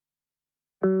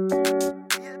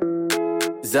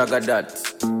Zagadat.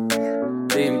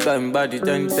 Same time body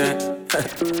 10-10.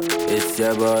 It's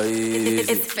your boy.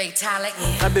 It's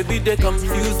fatality. My baby, they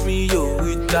confuse me, yo,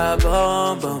 with that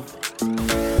bomb bomb.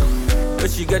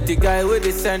 But she get the guy where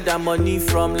they send her money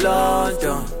from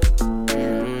London.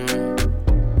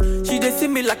 She they see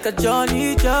me like a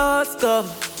Johnny just come.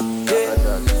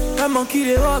 Yeah. My monkey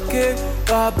they walk it,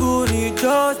 baboon he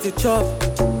just the chop.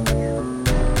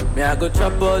 Me I go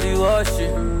chop all the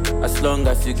washing, as long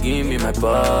as you give me my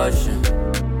passion.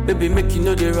 Baby make you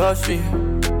know they rush me,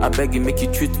 I beg you make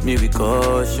you treat me with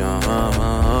caution.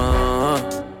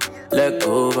 Leg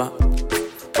over,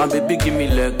 my baby give me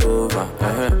leg over.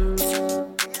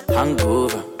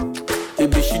 Hangover,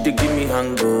 baby she dey give me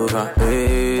hangover.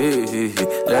 Hey, hey,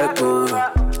 hey. Leg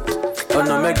over, oh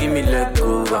no make give me leg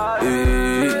over.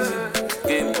 Hey,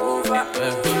 game over.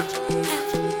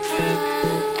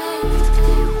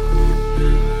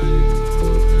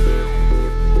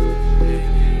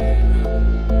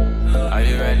 Are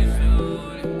you ready?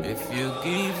 If you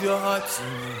give your heart to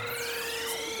me,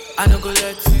 I no go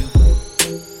let you.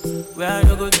 Where I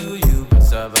no go do you,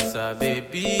 basa basa,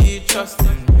 baby, trust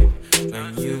in me.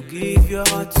 When you give your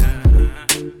heart to me,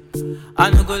 I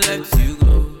no go let you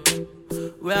go.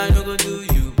 Where I no go do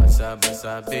you, basa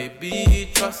basa, baby,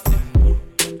 trust in me.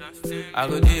 I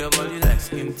go do your body like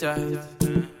skin tight.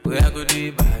 Where I go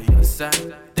do by your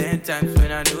side. 10 times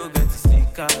when I no get to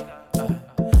stick out,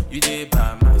 you dey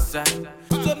by my side.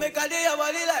 So make I do your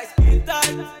body like skin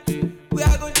tight. Where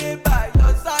I go do by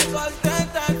your side. Cause 10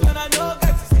 times when I no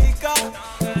get to stick out,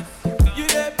 you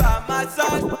dey by my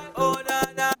side. Oh na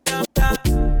na na na.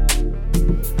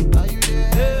 Are you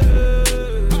there?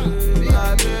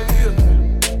 My baby.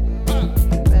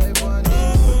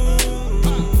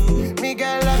 Me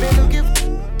girl, I've been looking.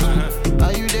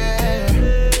 Are you there?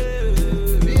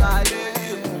 My baby.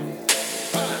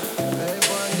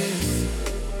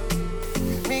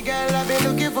 Me girl, I've been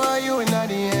looking for you in the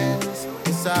ends.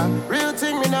 It's a real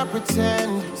thing, me not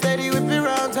pretend. Steady whip me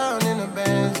round town in the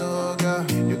Benz, oh girl.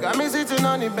 You got me sitting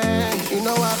on the bench. You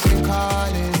know I've been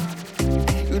calling.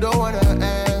 You don't wanna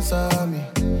answer me.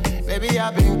 Baby,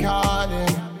 I've been calling.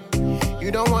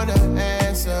 You don't wanna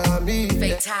answer me.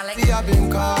 Fatality. Baby, I've been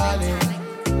calling.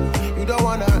 You don't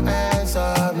wanna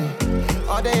answer me.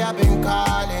 All day I've been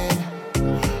calling.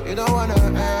 You don't wanna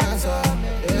answer me.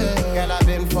 Yeah. Girl, I've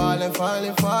been falling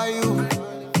for you.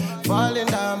 Falling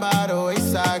down by the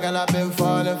wayside. Girl, I've been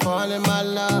falling, my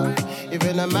love.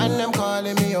 Even the man, them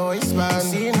calling me always man.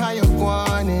 Seeing how you're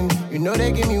whining, you know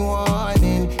they give me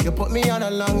warning. You put me on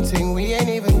a long thing, we ain't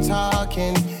even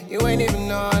talking. You ain't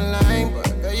even online,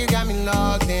 but girl, you got me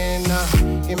logged in.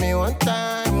 Give me one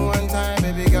time,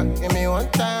 baby girl. Give me one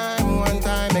time.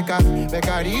 Make a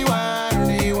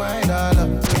rewind all up.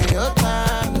 Give me your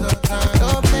time.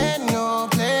 Don't play no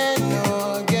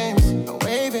games. No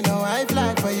waving, no high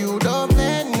flag for you. Don't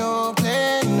play no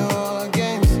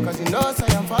games. Cause you know say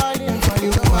I'm falling for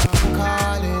you. I'm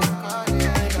calling.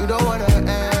 You don't wanna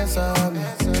answer me.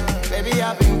 Baby,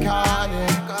 I've been calling.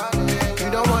 You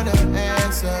don't wanna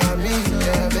answer me.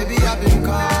 Yeah, baby, I've been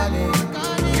calling.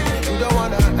 You don't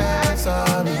wanna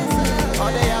answer me.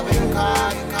 All day I've been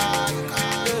calling.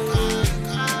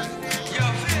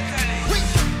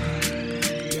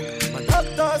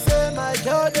 Doctor say my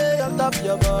journey on top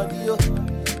your body, yo.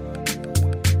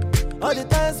 All the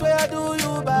times where I do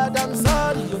you bad, I'm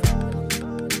sorry, yo.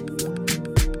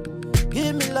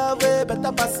 Give me love way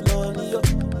better pass money, yo.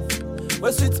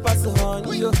 Where sweet pass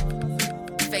honey, yo.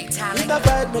 Fatality. Make a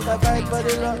fight for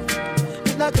the love.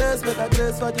 Make a grace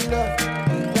for the love.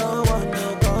 Don't want no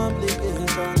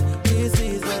complication. This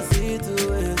is a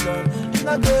situation. Make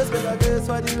a grace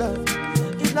for the love.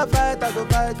 In a fight, I go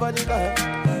fight for the love.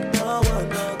 No want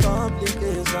no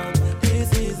complication. This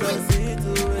is a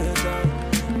situation.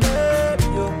 Baby,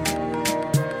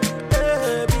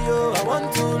 yo, I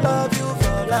want to love you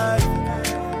for life.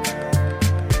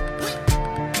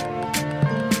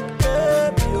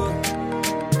 Baby, yo,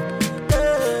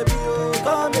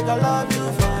 come make I love you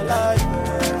for life.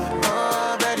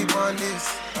 Oh, ready for this.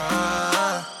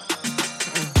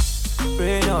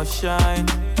 Rain or shine,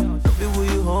 baby, will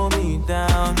you hold me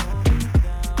down?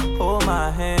 Hold my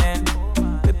hand,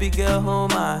 baby girl,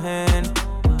 hold my hand.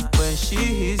 When she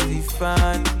hits the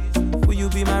fan, will you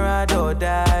be my ride or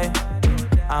die?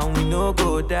 And we no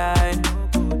go die,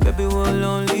 baby, we'll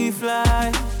only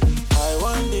fly. I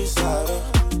want this harder.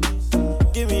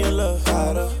 Give me your love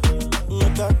harder.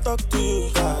 Make I talk to you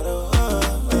harder.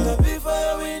 Before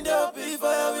your window,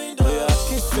 you are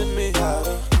kissing me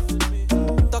harder.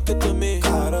 Talking to me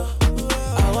harder.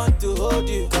 I want to hold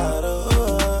you harder.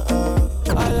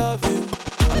 I love you.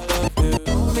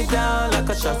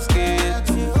 shot skate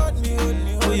too.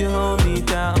 Will you hold me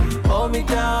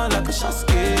down like a shot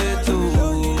skate too?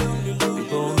 You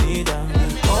hold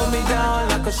me down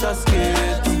like a shot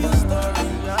skate too.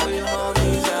 Will you hold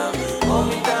me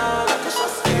down like a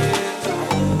shot skate too?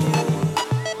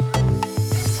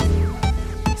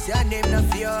 See her name not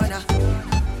Fiona.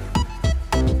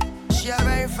 She a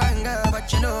very fine girl,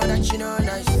 but you know that she no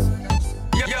nice.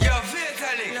 Yo,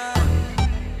 Vitaly.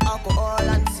 Alcohol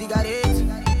and cigarette.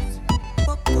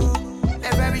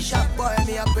 A very sharp boy,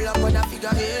 me a pull up on a figure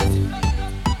eight.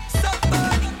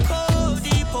 Somebody call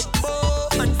the popo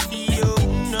and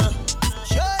Fiona.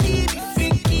 Surely be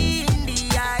freaky in the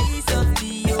eyes of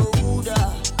the older.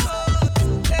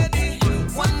 Baby,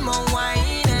 one more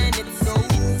wine and it's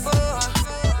over.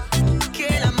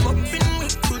 Girl, I'm up and we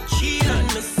could chill on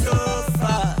the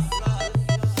sofa.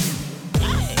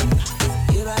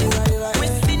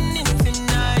 We're sitting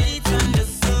tonight on the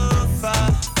sofa.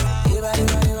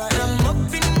 I'm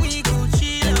up and we go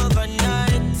chill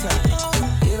overnight.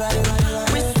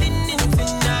 We're sitting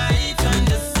tonight on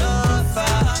the sofa.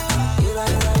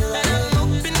 And I'm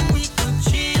up and we go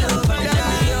chill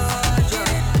overnight.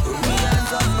 Put me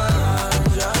hands up around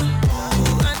ya.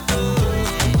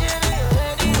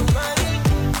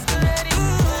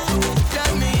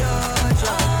 Let me hold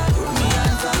ya. Put me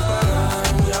hands up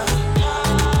around ya.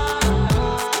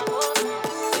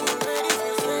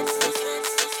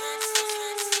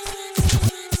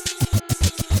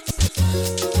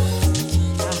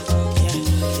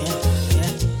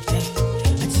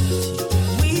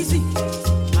 Weezy,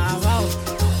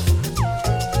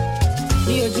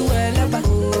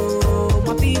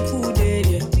 my people dead,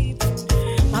 yeah.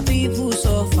 My people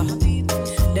suffer.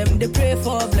 Them they pray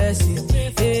for blessing.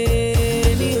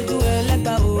 Hey,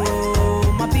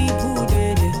 my people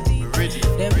dead,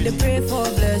 yeah. Them they pray for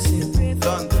blessing,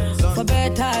 for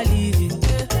better living.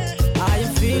 I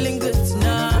am feeling good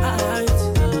tonight.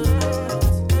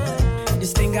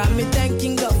 This thing got me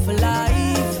thanking God for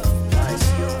life.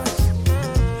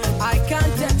 I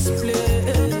can't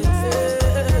explain.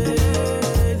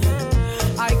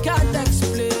 I can't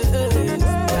explain.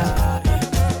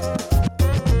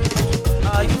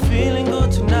 Are you feeling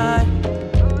good tonight?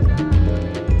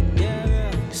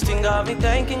 This thing got me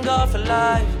thanking God for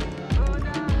life.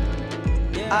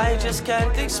 I just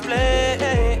can't explain.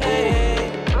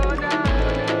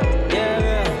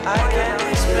 I can't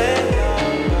explain.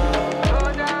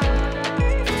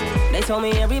 They told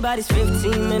me everybody's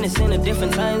 15 minutes in a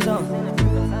different time zone.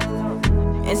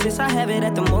 And since I have it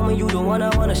at the moment, you the one I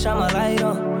wanna shine my light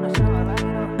on.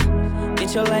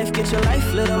 Get your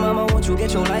life, little mama, won't you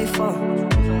get your life on?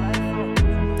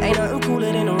 Ain't nothing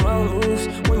cooler than the wrong moves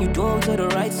when you do them to the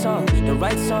right song,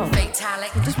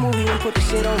 Fatalic. This movie and put the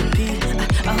shit on repeat.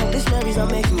 I hope this memories are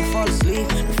making you fall asleep.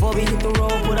 Before we hit the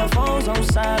road, put our phones on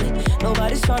silent.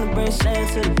 Nobody's trying to bring sand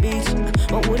to the beach.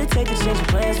 What would it take to change your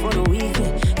plans for the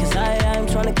weekend? Cause I'm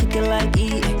trying to kick it like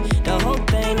eating. The whole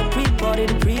thing, the pre-party,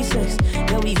 the pre-sex.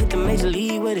 Then we hit the major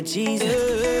league with a Jesus.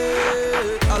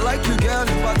 I like you, girl,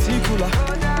 in particular.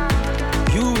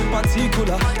 You in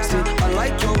particular. Say, I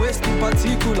like your waist in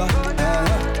particular.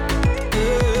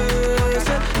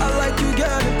 Say, I like you,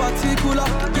 girl, in particular.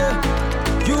 Yeah,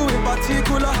 you in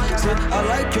particular. Say, I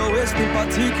like your waist in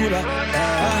particular.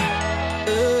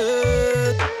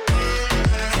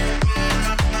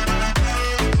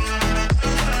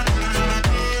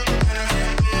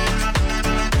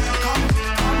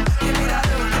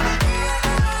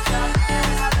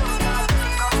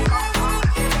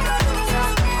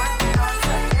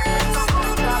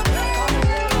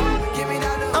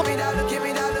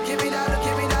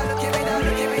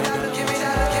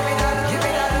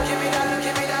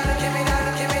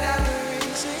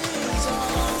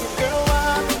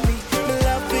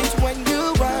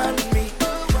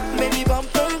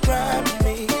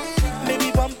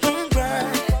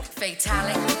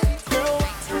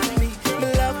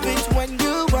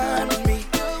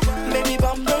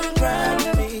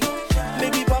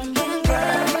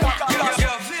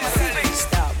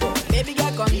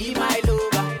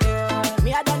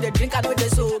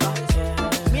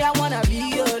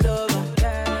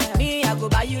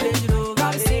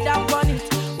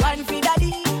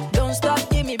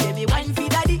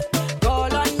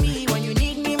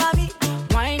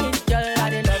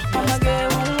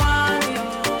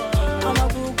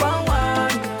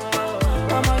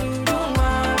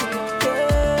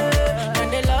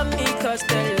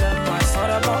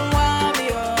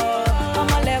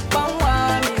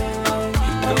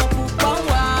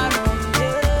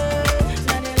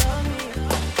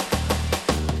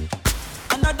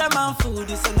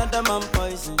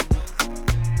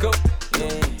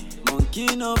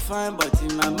 Pikin no fine, but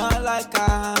in my mind like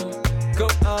I'm. Go,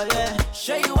 oh yeah.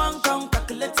 Sure you want come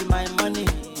calculate my money.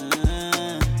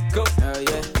 Go, oh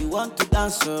yeah. You want to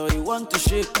dance, oh, you want to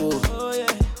shake, oh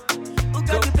yeah. Who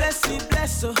got the blessing,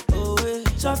 bless, oh yeah.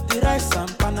 Chop the rice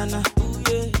and banana, oh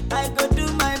yeah. I go do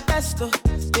my best, oh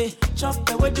yeah. Chop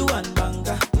the way do and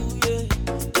banga, oh yeah.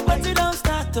 The party don't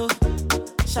start, oh.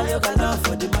 Shall you got love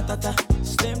for the matata?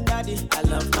 Slim daddy, I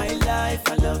love my life,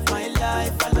 I love my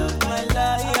life, I love my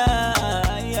life, yeah.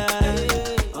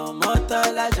 Oh,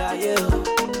 mortal ajaye,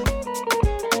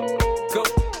 go.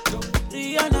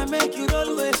 Rihanna make you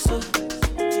always so,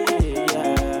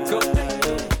 yeah. Go.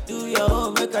 Do your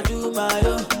own, make I do my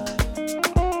own.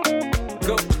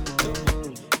 Go.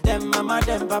 Them mama,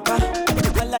 them papa,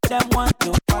 I like them one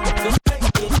to one.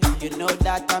 You know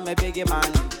that I'm a biggie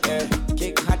man, yeah.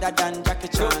 Kick harder than Jackie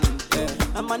Chan, yeah.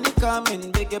 My money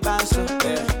coming, biggie band, so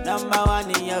yeah. Number one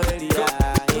in your area, yeah.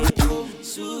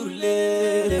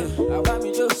 Sule, I want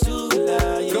me to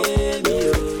Sula,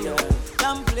 yeah.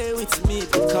 Don't play with me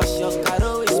because your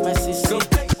caro is my sister.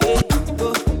 Yeah.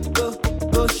 Go,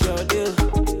 show deal.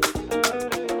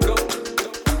 Go,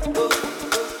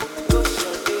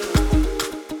 show deal.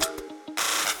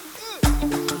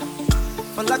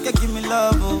 For like you give me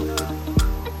love, oh.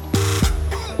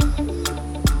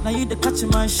 Now you the catch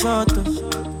my shot, oh.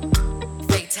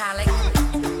 Fatalic.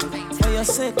 For your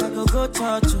sake, I go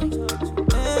touch you.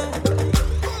 Hey.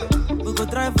 We go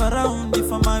drive around it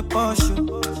for my Porsche.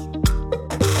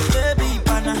 Baby,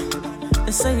 pana.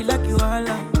 They say you like you all.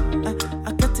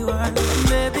 I get you all.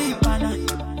 Baby, pana.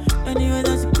 Anywhere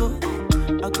that you go,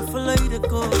 I can follow you to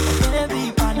go.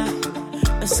 Baby, pana.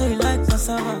 They say you like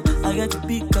cassava. I get to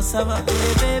big cassava.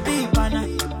 Hey, baby, pana.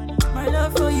 My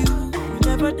love for you will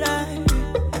never die.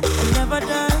 Never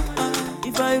die,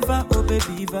 if I ever, oh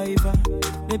baby, if I ever.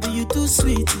 Baby, you too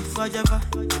sweet, if I ever.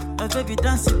 Oh baby,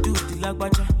 dance it to the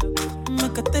lagwaja.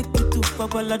 Make a take you to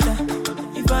Babalada.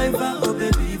 If I ever, oh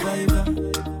baby, if I ever.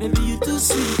 Baby, you too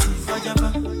sweet, if I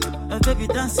ever. Oh baby,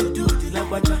 dance it to the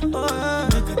lagwaja. Oh,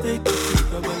 make a take you to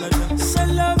Babalada. So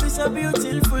love is a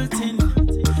beautiful thing.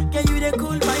 Can you they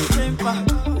cool my temper?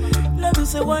 Love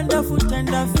is a wonderful,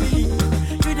 tender feeling.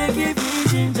 You they give me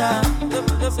ginger.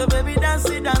 So baby, dance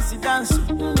it.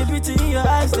 The beauty in your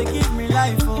eyes, they give me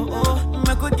life, oh.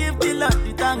 I could give the Lord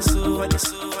the thanks, oh.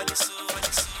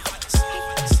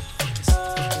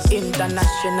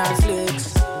 International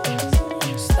flicks.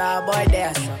 Starboy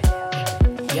there, so.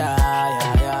 Yeah.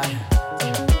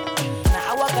 Now I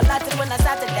walk a lot when I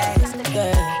Saturdays.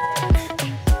 Yeah.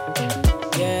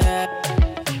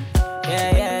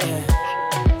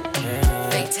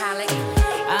 Fatalic.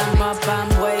 I'm up, I'm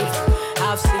wave.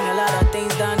 I've seen a lot of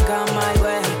things done come my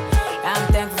way. I'm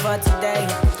thankful for today.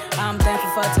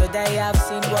 I've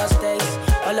seen worse days.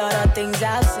 A lot of things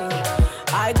I've seen.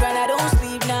 I grind, I don't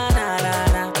sleep, nah.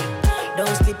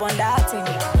 Don't sleep on that thing.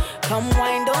 Come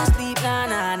wine, don't sleep, nah.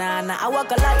 I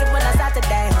walk a lot when I start to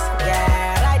dance.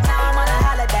 Yeah, right now I'm on a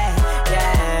holiday.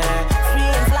 Yeah, free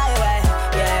and fly away.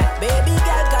 Yeah, baby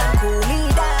girl can cool me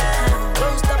down.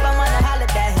 Don't stop, I'm on a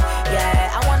holiday.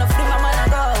 Yeah, I wanna free my mind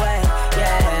and go away.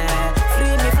 Yeah,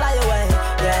 free me, fly away.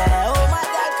 Yeah, oh my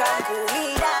God, can cool me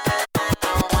down.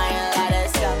 Wine like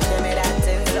this, give me that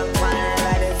thing. Wine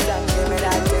like this, give me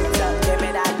that thing. Give me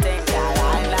that thing, girl.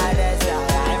 Wine like this, I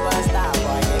won't stop,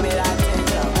 boy. Give me that thing.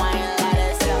 Wine like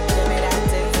this, give me that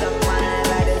thing. Wine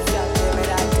like this, give me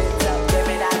that thing. Give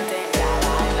me that thing, girl.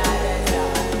 Wine like this,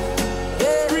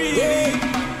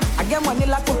 yeah. I get money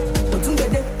like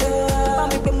Otungede.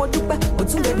 Bami pe mo dupe,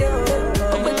 Otungede.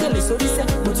 Ogbekele sori se,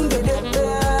 Otungede.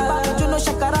 Bami jono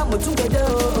shakara, Otungede.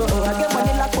 I get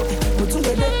money like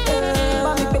Otungede.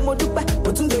 Bami pe mo dupe,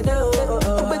 Otungede.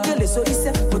 Ogbekele sori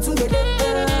se, Otungede.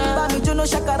 Bami jono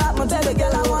shakara, Otungede.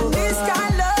 Girl, I want this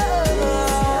kind love.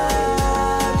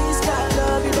 This kind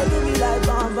love, you don't do me like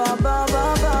bam.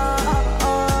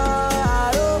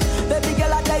 Baby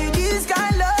girl, I tell you this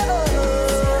kind love.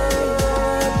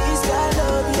 This kind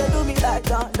love, you don't do me like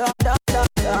da.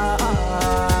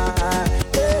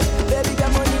 Baby,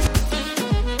 get money.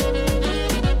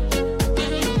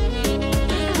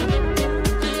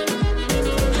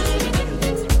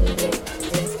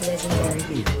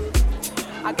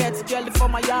 I get a girl for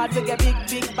my yard, they get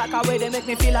big back away, they make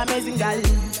me feel amazing, girl.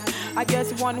 I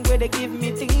guess one way they give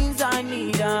me things I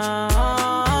need.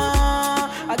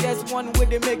 I guess one way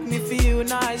they make me feel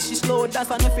nice. She slow dance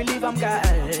and if you leave, I'm girl.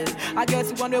 I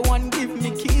guess one way one give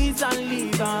me keys and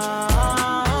leave.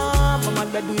 But my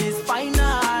bed is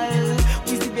final.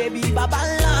 We see baby baba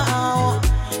now.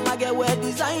 My girl wear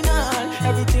designer.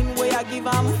 Everything way I give,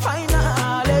 I'm final.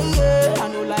 Yeah, I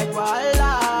know like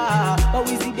Walla. But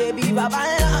we see baby baba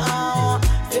now.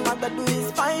 Say my do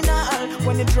is final.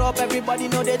 When it drop, everybody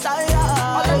know they tired.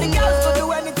 All of the girls go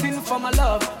do anything for my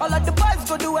love. All of the boys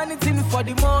go do anything for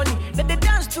the money. Then they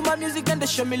dance to my music and they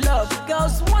show me love.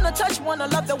 Girls wanna touch, wanna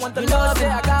love, they want the love. Say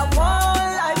I got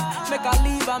one life, make I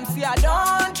leave, see I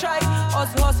don't try.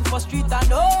 Hustle for street and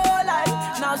no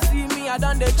life. Now see me, I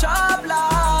done the job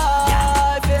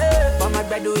life. Yeah. But my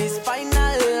bread is final.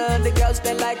 The girls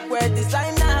they like wear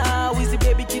designer. We see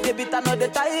baby kid they beat another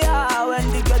tire. When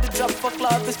the girl the drop for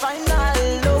club is final.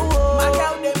 Oh. My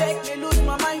girl they make me lose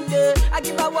my mind. I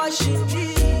give her what she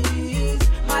needs.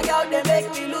 My girl they make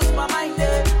me lose my mind.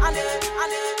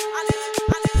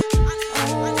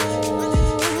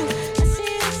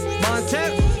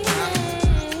 Montep,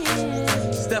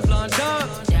 Stefan Dog.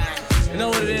 You know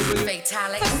what it is?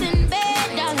 Fatalic. In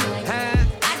bed, darling.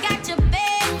 I got your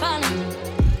bed falling.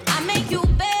 I make you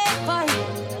bed for it.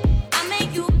 I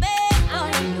make you bed for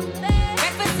it.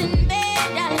 Breakfast in bed,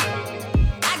 darling.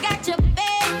 I got your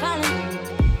bed falling.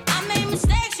 I made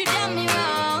mistakes, you done me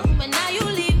wrong, but now you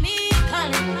leave me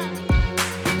calling.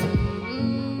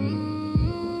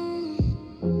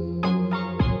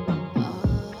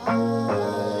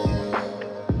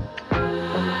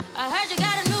 I heard you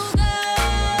got a new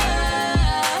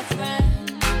girlfriend,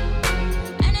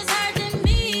 and it's hurting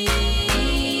me.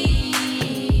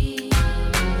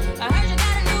 I heard you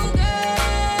got a new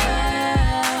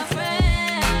girlfriend,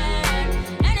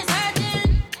 and it's hurting.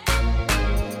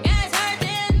 Yeah, it's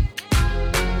hurting.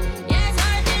 Yeah, it's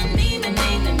hurting me, me.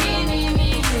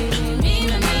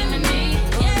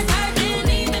 Yeah, it's hurting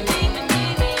me,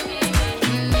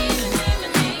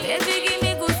 Baby, give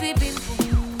me goosey pimple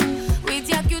with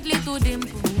your cute little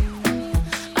dimple.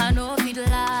 I know it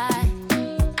lie.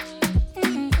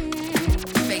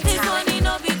 This one it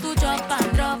no be to jump and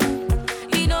drop.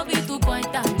 It no be to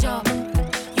point and jump.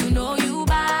 You know you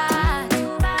bad.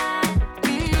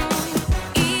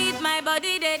 Eat my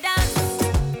body they dance.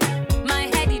 My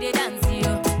head they dance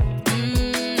you.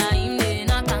 Nah him they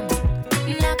knock 'em.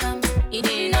 He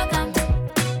they knock 'em.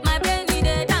 My brain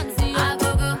they dance you. I go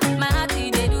go. My heart they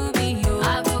do me yo. I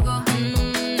go go.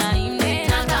 Nah him they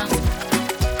knock 'em.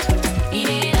 He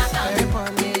they knock 'em. Hey, for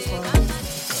me,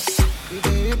 you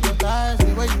dey hypnotize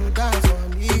me when you dance for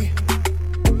me.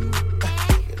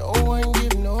 You don't want to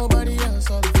give nobody else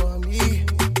up for me.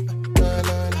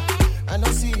 Nah. I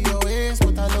don't see your ways,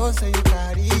 but I know say you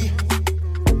carry.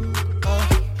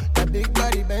 That big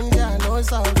body bend, yeah, I know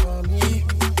it's all for me.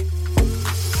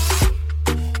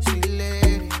 Sweet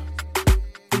lady,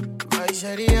 my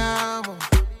Shariamo.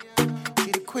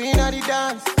 She the queen of the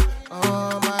dance.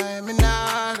 Oh, my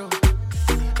Minaro.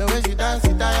 The way she dance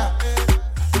it tire.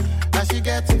 Now she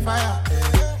gets it fire.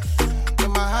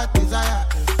 In my heart desire.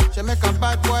 She make a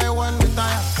bad boy one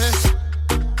retire. Hey.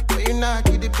 When you knock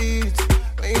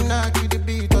the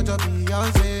beat, touch your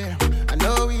Beyonce. I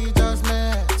know we just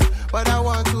met, but I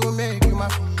want to make you my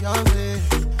fiance.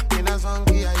 In a song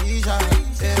for Aisha,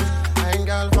 yeah. I ain't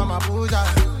girl from Abuja,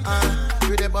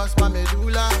 you the boss my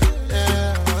medulla,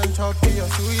 yeah. One chop for your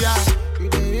suya. You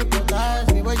dey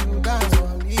hypnotize me when you dance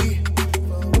for me,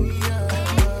 yeah.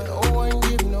 Don't want to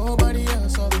give nobody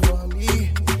else up for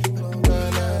me,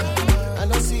 I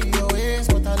don't see your ways,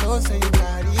 but I know say you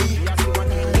carry.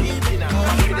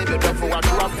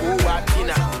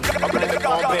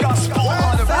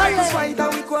 Silence fight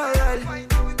and we quarrel.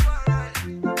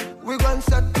 We gon'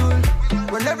 settle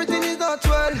when everything is not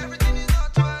well.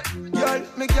 Girl,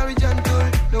 me carry gentle.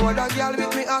 No other girl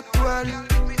with me act well.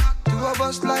 Two of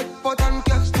us like pot and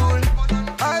cake stool.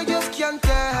 I just can't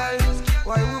tell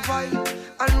why we fight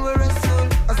and we wrestle.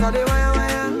 I saw the wire.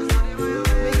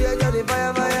 Me get the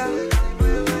fire.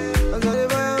 I saw the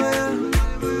wire.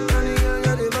 And the girl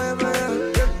got the fire.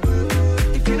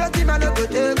 If you not him, I no go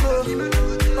take go.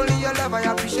 Only your love I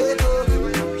appreciate go.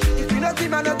 If you not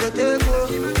him, I no go take go.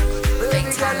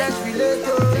 Baby girl, let's relate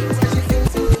go. She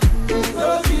thinks so. No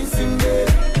kissing me,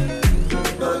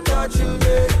 no touching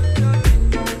me,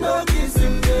 no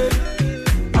kissing me,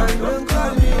 and don't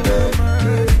call me baby.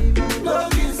 No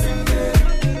kissing me,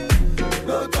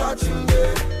 no touching me,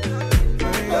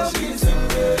 no kissing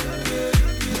me.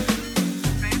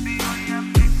 Baby, I am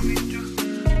big with you.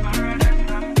 Paradise,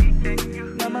 I'm eating you.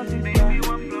 Baby,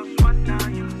 1 + 1 now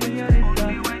you.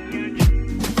 Only when you choose.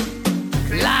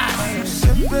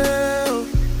 Simple,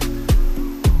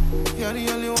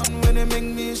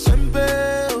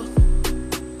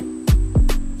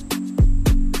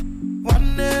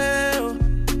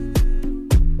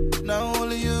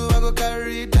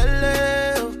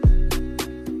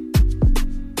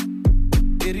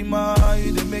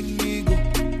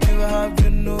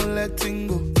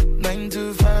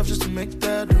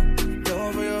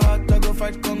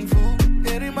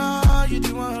 you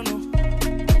the one, oh.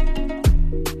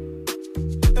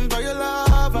 And for your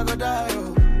love, I go die,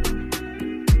 oh.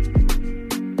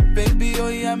 Baby, oh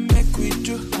yeah, make we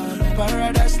do.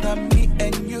 Paradise, not me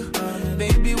and you.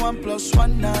 Baby,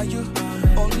 1+1 now you.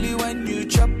 Only when you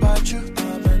chop at you.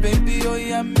 Baby, oh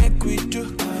yeah, make we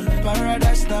do.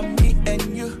 Paradise, not me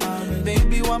and you.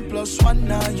 Baby, 1+1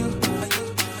 now you.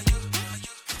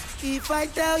 If I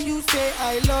tell you, say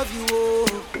I love you, oh.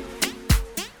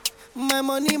 My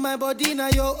money, my body, now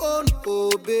your own,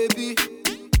 oh baby.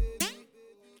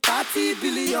 30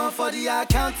 billion for the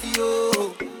account,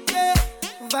 yo. Yeah.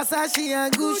 Versace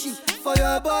and Gucci for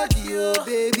your body, oh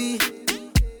baby.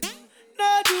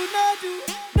 No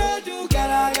do,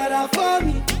 gotta for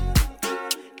me.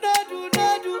 No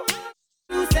do,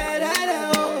 you said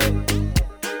hello.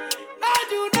 No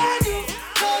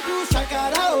do,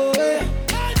 shakara, oh eh.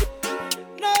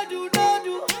 No do,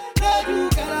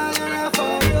 gotta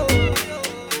for you.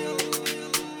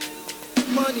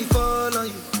 Money fall on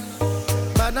you,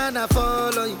 banana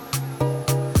fall on you,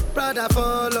 Prada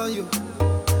fall on you.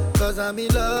 Cause I'm in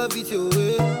love with you,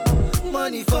 eh.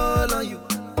 Money fall on you,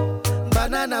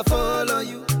 banana fall on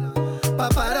you,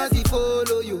 paparazzi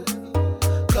follow you.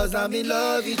 Cause I'm in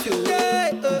love with you,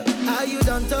 yeah. Are you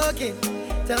done talking?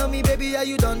 Tell me baby, are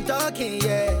you done talking,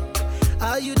 yeah.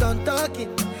 Are you done talking?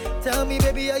 Tell me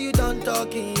baby, are you done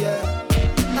talking, yeah.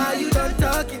 Are you done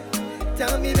talking?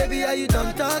 Tell me baby, are you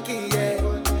done talking, yeah.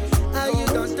 Are you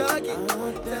done talking? Tell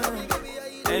me baby, are you done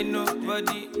talking? Ain't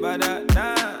nobody but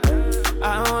nah. I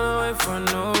don't wanna wait for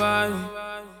nobody.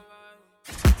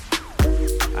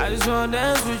 I just wanna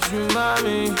dance with you,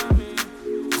 mommy.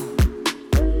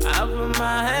 I put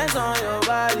my hands on your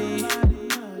body.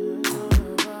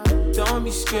 Don't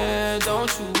be scared,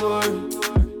 don't you worry.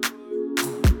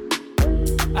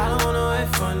 I don't wanna wait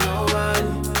for nobody.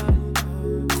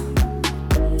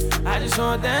 I just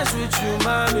wanna dance with you,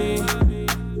 mommy.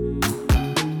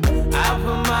 I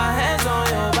put my hands on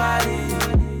your body.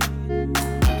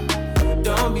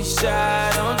 Don't be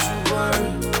shy, don't you worry.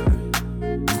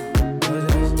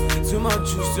 Too much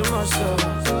juice, too much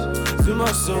sauce. Too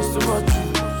much sauce, too much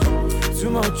juice. Too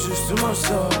much juice, too much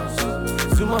sauce.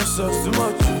 Too much sauce, too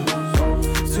much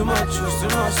juice. Too much juice, too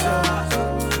much sauce.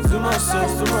 Too much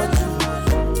sauce, too much juice.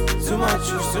 Too much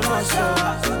juice, too much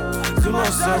sauce. Too much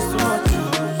sauce, too much juice.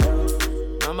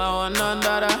 Number one, none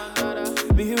dada.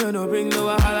 Me here no bring no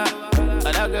wahala.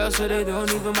 Other girls so they don't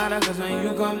even matter. Cause when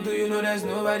you come through, you know there's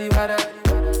nobody better.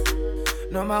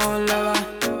 Number one lover.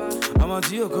 I'm a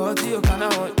Tio, kinda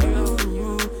what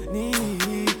you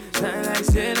need. Something like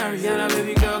saying Rihanna,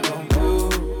 baby girl, come cool.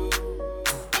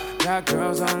 Got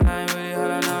girls online with it,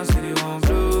 holla now, say they won't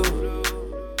blue.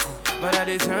 But I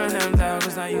did turn them down,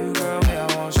 cause now you, girl, me, I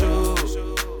want you.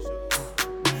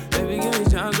 Baby, give me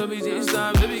chance, don't be this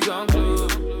time, baby, come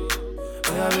close.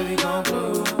 Oh yeah, baby, come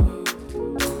close.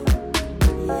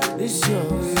 This your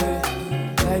way,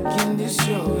 like in this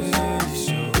your way,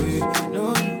 no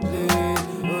play.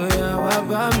 Oh yeah, why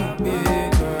about me,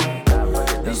 big girl?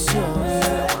 This your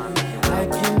way,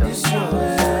 like in this your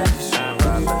way,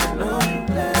 no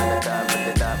play.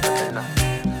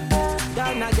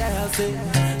 Ghana girl say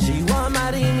she want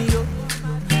marry me, yo.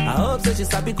 I hope so she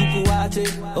sabi kuku wache.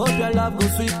 Hope your love go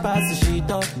sweet past the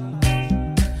sheet up.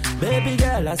 Baby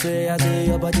girl, I say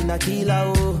your body na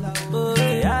killer, oh. Oh,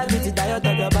 yeah, I get it diet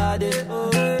of your body,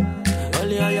 oh,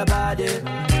 only on your body.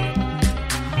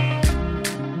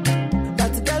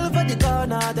 That girl for the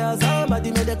corner, there's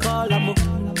somebody made a call, I'm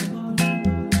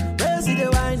where see the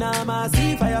wine, I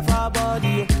see fire for her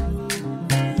body,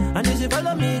 oh. And if she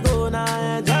follow me, go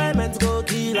now, enjoyment go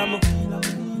kill, I'm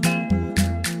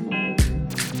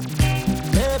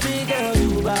baby girl,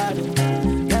 you bad,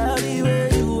 girl, the way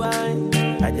you whine.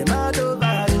 I demand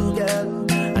over you, girl.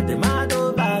 I demand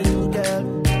over you, girl.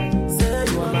 Say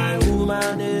you are my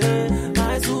woman,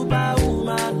 my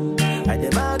superwoman. I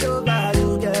demand over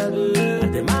you, girl. I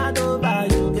demand over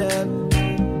you, girl.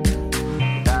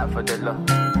 Die for the love,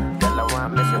 girl. I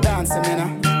want me to dance me now.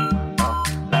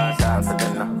 Dance for the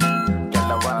love,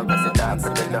 girl. I want me to dance for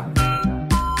the love.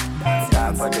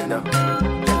 Dance for the love, girl.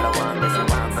 I want me to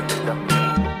dance for the love.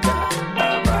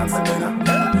 Dance for the love.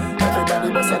 Everybody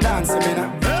must dance me now.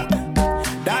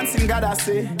 Dancing God I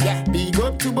say, yeah. Big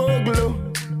up to Boglo.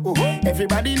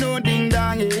 Everybody know ding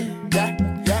dong,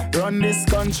 yeah. Run this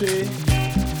country.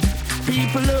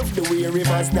 People love the way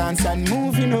rivers dance and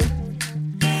move, you know.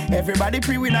 Everybody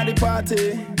pre-win at the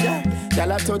party, yeah.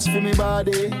 Y'all a touch for me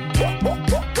body.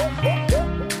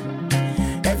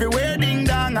 Everywhere ding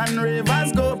dong and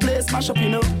rivers go place smash up, you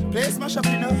know. Place smash up,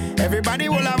 you know. Everybody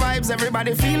will have vibes,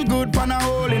 everybody feel good, pan a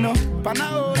hole, you know. Pan a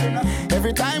hole, you know.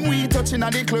 Every time we touching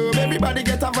at the club, everybody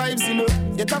get a vibes, you know.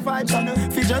 Get a vibes, you know.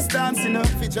 Fi just dance, you know.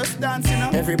 Fi just dance, you know.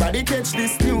 Everybody catch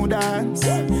this new dance.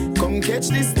 Come catch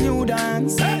this new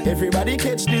dance. Everybody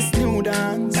catch this new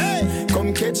dance.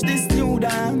 Come catch this new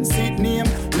dance. It name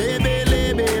Lebe,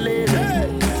 Lebe, Lebe.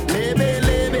 Lebe,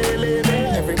 Lebe,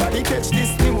 Lebe. Everybody catch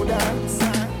this new dance.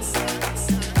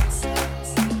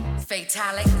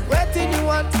 Fatalic. Waiting you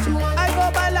want, I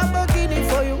go buy Lamborghini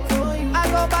for you. I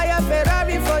go buy a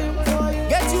Ferrari for you.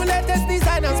 Get you latest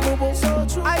designers, boo.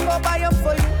 I go buy them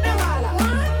for you.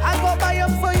 I go buy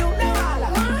them for you.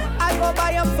 I go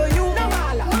buy them for you.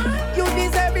 You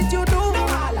deserve it, you do.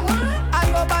 I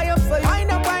go buy them for you.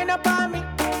 Wind up on me.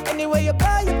 Anyway you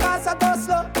go, you pass, I go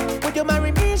slow. Would you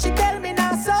marry me? She tell me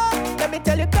now so. Let me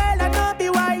tell you, girl, I know be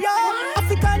why yo.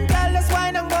 African girl, let's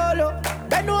wine and go low.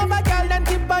 Bend over, girl, then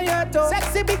tip on your toe.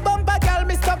 Sexy big bumper, girl,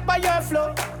 me stuck by your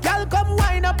flow. Girl, come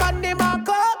wine up on the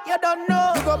marco. You don't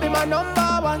know. You gon' be my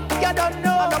number one. You don't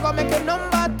know. I'm not gonna make you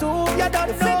number two. You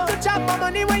don't know. Fit to chop my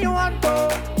money when you want to.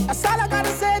 That's all I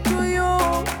gotta say to you.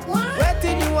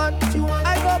 Waiting you want.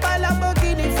 I go buy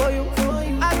Lamborghini for you.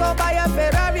 I go buy a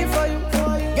Ferrari for you.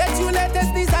 Get you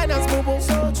latest designers, boo boo.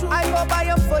 I go buy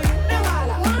them for you. I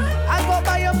go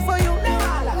buy them for you.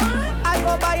 I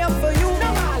go buy them for you.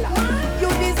 You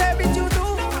deserve it, you do.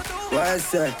 What's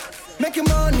that? Making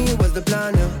money was the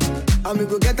plan, and we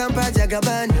go get them by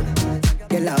Jagabana.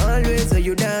 Girl, I always hold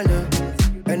you down,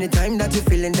 anytime that you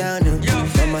feeling down,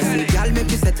 Mama say, girl, make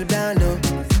you settle down,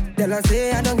 Tell her,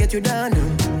 say, I don't get you down,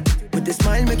 With the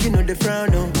smile, make you know the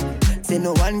frown, Say,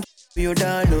 no one you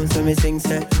down, So me sing,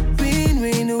 say, win,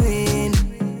 win, win.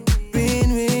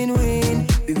 Win, win, win.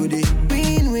 We go the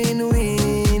win, win,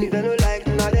 win. You don't know like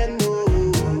none of them, no.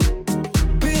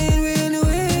 Win, win,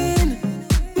 win.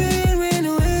 Win, win,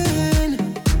 win.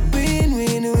 Win,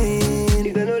 win, win.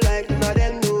 You don't know like none of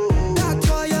them, no. That's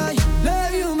why I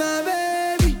love you, my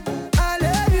baby. I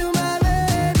love you, my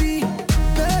baby.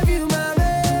 Love you, my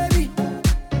baby.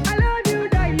 I love you,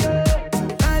 Dayo.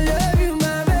 I love you,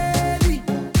 my baby.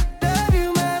 Love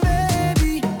you, my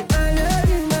baby. I love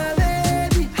you, my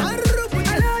baby. I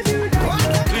love you,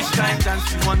 Dayo. Which kind dance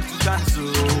you want to dance, oh,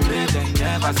 they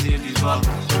never see before.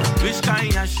 Which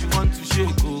kind ass you want to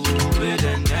shake, oh,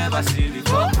 they never see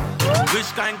before.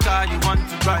 Which kind car you want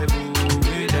to drive, oh,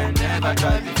 they never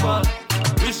drive before.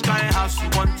 Which kind house you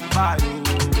want to buy, oh,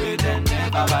 they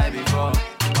never buy before.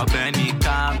 Oh, Benny,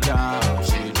 calm down,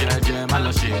 she jeje,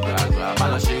 malo she gaga,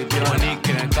 malo she Benny,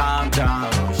 calm down,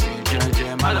 she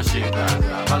jeje, malo she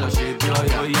gaga, malo she oh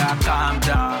yeah, calm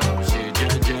down, she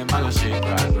jeje, malo she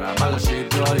gaga, malo she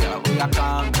oh yeah,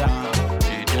 calm down,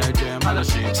 she jeje, malo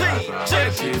she gaga, malo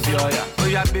she oh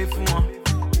yeah, pay for one,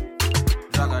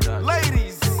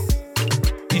 ladies,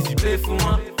 easy pay for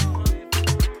one,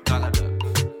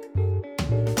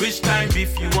 which kind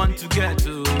beef you want to get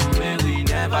to, where we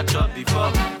never chop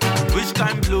before. Which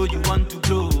kind blow you want to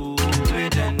blow, where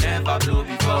they never blow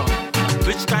before.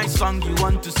 Which kind song you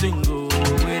want to sing, oh,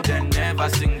 where they never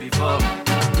sing before.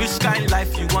 Which kind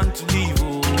life you want to live,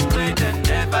 oh, where they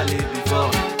never live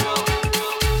before.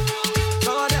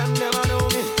 Some of them never know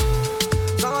me.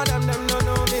 Some of them don't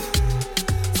know me.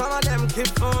 Some of them keep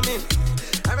for me.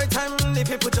 Every time the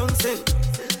people don't sing.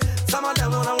 Some of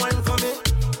them wanna whine for me.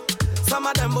 Some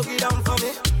of them boogie down for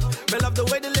me. Me love the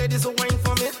way the ladies will whine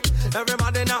for me.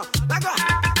 Everybody now, like a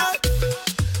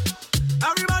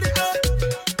everybody go.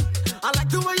 I like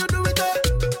the way you do it,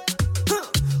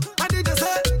 I did just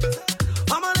say,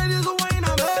 all my ladies will whine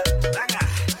on me. Like a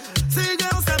see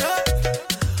girls that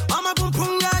I'm a boom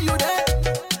boom, yeah, you there.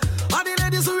 All the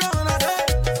ladies who run out there.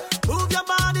 Move your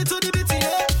body to the beat,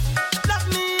 yeah. Love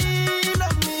me,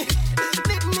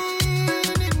 need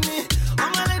me. All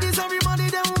my ladies, everybody,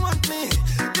 they want me.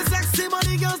 The sexy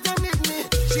body girls, they need me.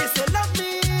 She said, love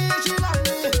me, she love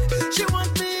me. She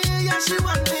want me, yeah, she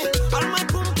want me. All my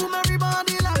boom boom,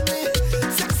 everybody love me.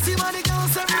 Sexy body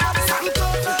girls, everybody sanko.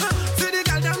 See the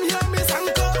girl, them hear me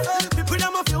sanko. People,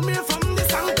 them a feel me from the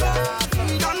sanko.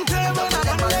 Don't tell me that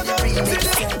I'm never.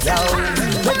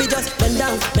 Baby just bend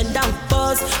down,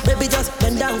 pause. Baby just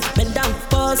bend down,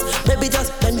 pause. Baby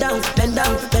just bend down, pause.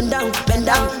 Baby just bend down, pause.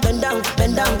 Baby just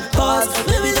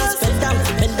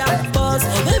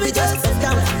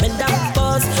bend down,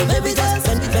 pause. Baby just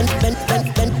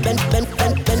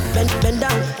bend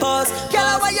down, pause.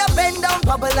 Girl, why you bend down,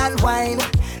 bubble and wine?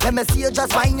 Let me see you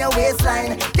just wind your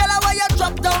waistline. Girl, why you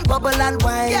drop down, bubble and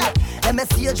wine? Yeah. Let me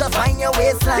see you just wind your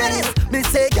waistline. Me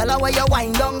say, girl, why you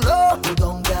wind down low? You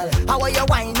don't, girl. How you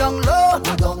wind down low?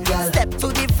 You don't, girl. Step to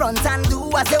the front and do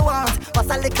what you want. Pass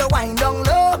a little wind down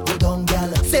low. You don't.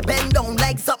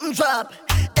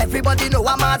 everybody know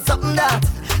I'm at something that.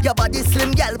 Your body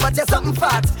slim, girl, but you're something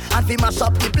fat. And we mash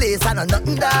up the place, I know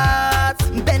nothing that.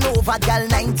 Bend over, girl,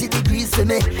 90 degrees to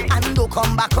me. And don't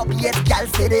come back up yet, girl,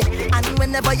 steady. And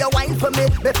whenever you whine for me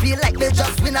feel like me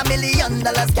just win $1 million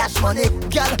cash money.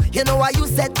 Girl, you know why you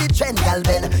set the trend, girl,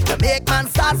 bed. You make man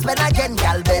start spend again,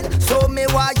 girl, bed. So me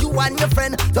why you and your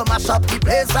friend to mash up the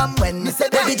place and when me say,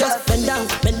 baby, just bend down,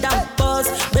 pause.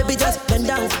 Baby, just bend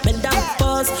down,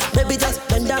 pause. Baby, just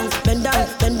bend down, bend down,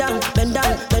 bend down, bend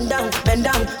down, bend down, bend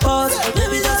down, pause.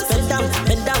 Baby, just bend down,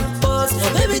 pause.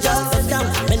 Baby, just bend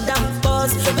down,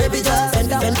 pause. Baby, just bend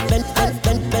down, bend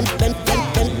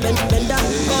down,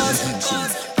 pause.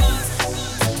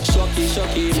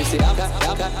 Shocky, me say aka,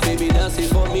 baby dancing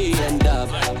for me and up.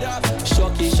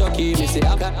 Shocky, me say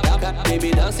aka,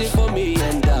 baby dancing for me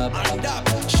and up.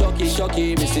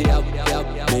 Shocky, me say up,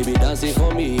 baby dancing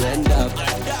for me and up.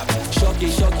 Shocky,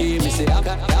 me say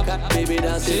aka, baby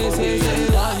dancing for me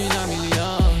and up. One in a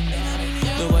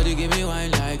million, nobody give me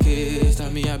wine like it.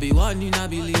 Tell me I be 1 in a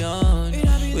billion.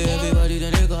 Where everybody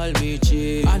then they call me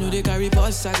cheap. I know they carry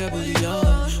posts like a bullion.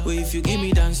 Where if you give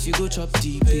me dance, you go chop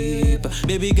deep.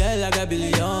 Baby girl, I got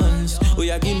billions. Oh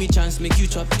yeah, give me chance, make you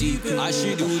chop deep. As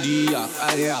she do the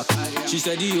yak. She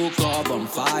said the yoke up on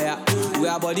fire. We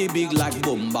our body big like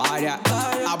Bombardia.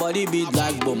 Our body big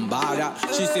like Bombardia.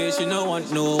 She say she no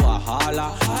want no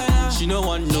wahala. She no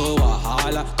want no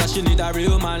wahala. Cause she need a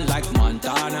real man like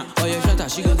Montana. Oh yeah, shut up,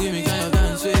 she gon' give me kind of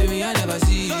dance with me, I never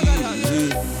see.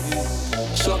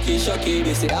 Shocky,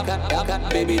 me say aka,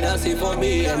 baby dancing for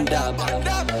me and up.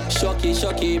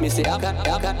 Shocky, me say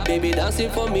aka, baby dancing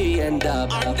for me and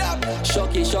up.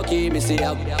 Shocky, me say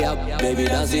up, baby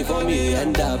dancing for me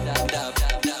and up.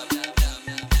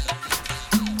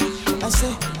 I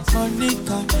say,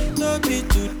 Monica, no be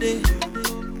today.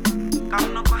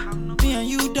 Me and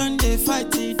you done they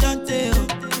fight, don't they?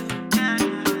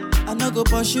 I no go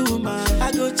pursue man,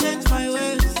 I go change my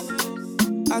ways.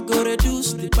 I go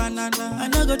reduce the banana, I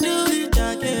no go do it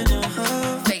again.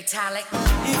 Fatalic.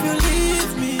 If you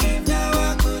leave me, now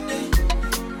I go there.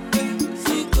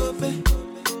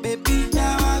 Baby,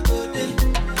 now I go there.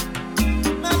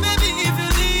 My baby, if you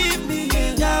leave me,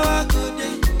 now I go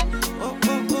there.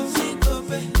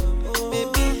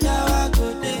 Baby, now I go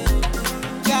there.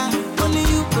 Yeah, only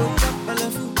you go chop my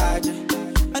food.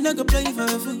 I no go play for a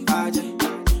food.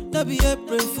 No be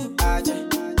April fool.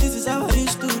 This is how I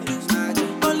used to do.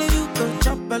 Only you can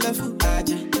chop my food.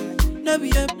 No be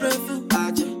April fool.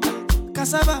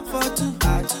 Cassava for two.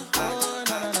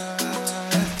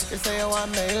 You say you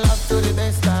want me love to the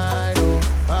best time,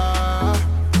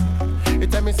 you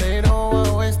tell me say you don't want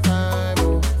to waste time,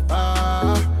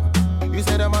 you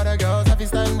say them other girls have to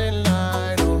stand in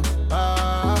line,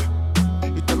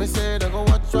 you tell me say they go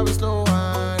watch how we slow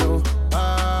wine,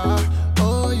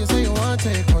 oh, you say you want to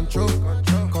take control,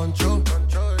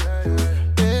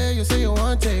 yeah, you say you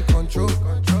want to take control,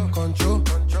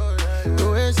 the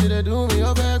way she they do me,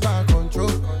 over back control.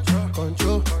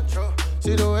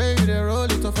 See the way you they roll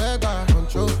it off, back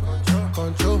control.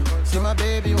 See my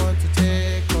baby want to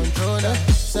take control.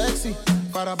 Sexy,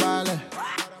 for a ballet.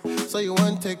 So you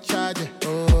want to take charge,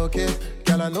 okay?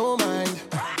 Girl, I no mind.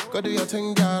 Go do your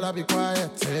thing, girl, I'll be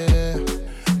quiet. Yeah,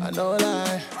 I know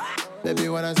lie. Baby,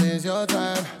 when I say it's your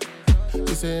time,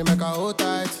 you say make her hold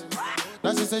tight.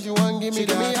 Now she says she want give me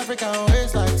that African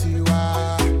waist like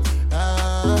Tiwa.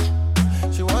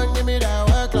 She want give me that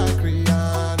work like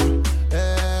Rihanna.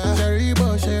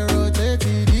 She rotate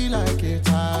TD like a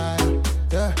tire.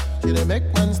 Yeah, she dey make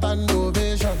man stand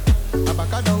ovation.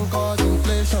 Abaka don't cause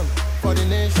inflation for the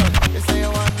nation. They say you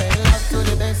want me love to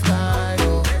the best time.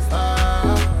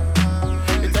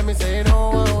 You tell me say you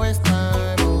don't want to waste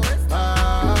time.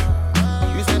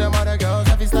 You say them other girls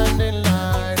have to stand in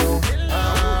line. You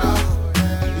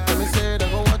tell me say they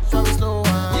go watch how we slow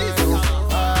wine.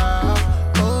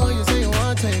 Oh, you say you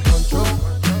want to take control.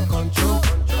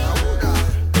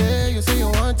 Say you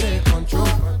want to take control.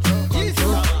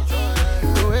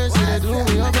 The way she they do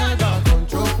me, up back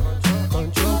control.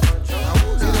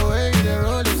 See the way they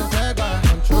roll it, up back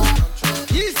control.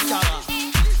 Yes,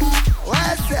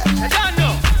 what's that? I don't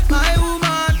know. My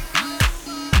woman,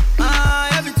 my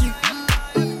everything.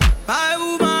 My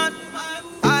woman,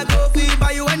 I go feel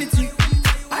buy you anything.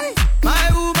 My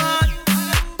woman,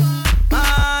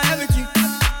 my everything.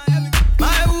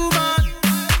 My woman,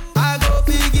 I go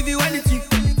feel give you anything.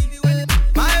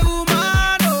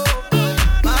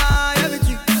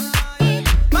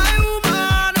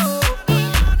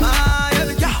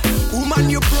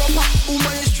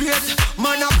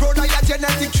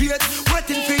 Genetic trait,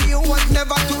 waiting for you was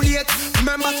never too late.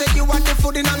 Remember, say you want the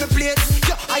food in on the plate.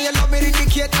 Yo, I love me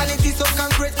indicate, and it is so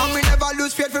concrete. And we never lose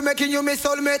straight for making you my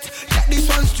soulmate. Get this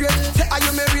one straight, say are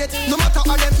you married? No matter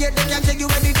how them hate, they can take you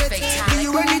any date. Give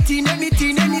you anything,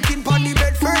 pon the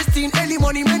bed. First thing, any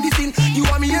money, medicine. You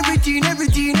want me everything.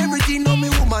 No me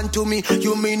woman to me,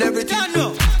 you mean everything.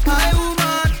 No, my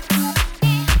woman,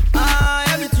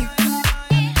 everything.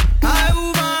 My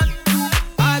woman,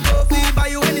 I go feel by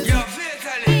you anything.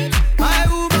 My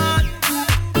woman,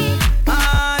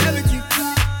 everything.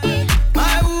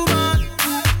 My woman,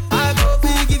 I go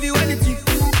feel give you anything.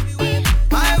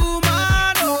 My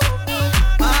woman, oh,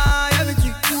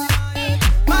 everything.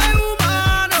 My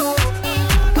woman, oh,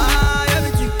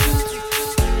 everything.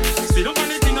 See don't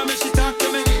anything I make she talk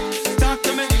to me.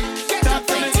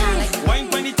 Wine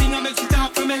when anything I make she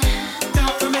talk to me.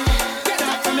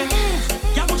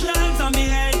 Yeah, put your hands on me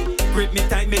head. Grip me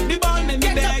tight, make me ball, make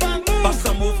me beg. Bust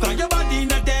some move, cause your body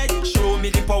not dead. Show me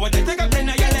the power, they take up 10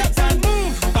 of your legs and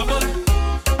move. Bubble,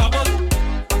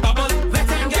 wet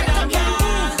and get up,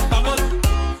 yeah. Bubble,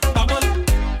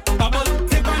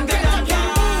 tip and get up,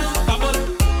 yeah. Bubble,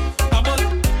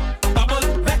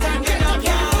 wet and get up,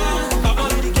 yeah. Bubble.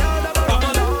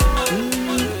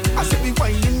 I said we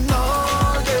whining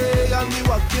all day and we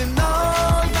walking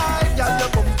all night. Girl, your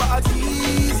bumper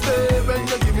tease me when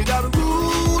you give me that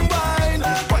rude wine.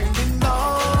 Whining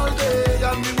all day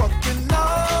and we walking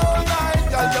all night.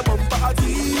 Girl, your bumper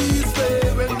tease me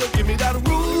when you give me that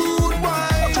rude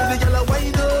wine. Show the girl a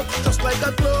wind up, just like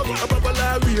a club. A bubble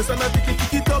a race and a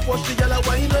tick it up. Watch the girl a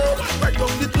wind up, right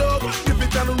down the club. If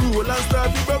it can roll and start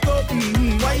to broke up.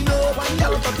 Wind up,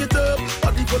 girl fuck it up.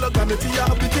 Body full of gravity, you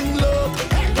have the thing love.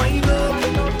 Wind up,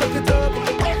 fuck it up.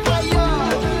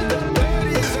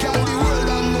 Girl, the world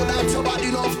don't know that your body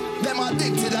enough. Them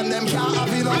addicted and them can't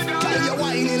have enough. Girl, your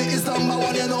whining is number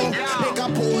one, you know. Make a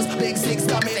pose, big six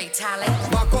to me.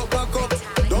 Back up,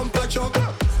 don't touch up.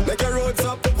 Make your roads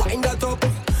up, wind that up.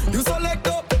 You select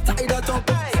up, tie that up.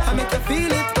 I make you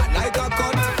feel it, like a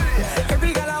cut.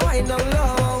 Every girl I wind down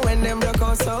low. When them rock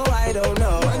out, so I don't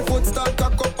know. When foot start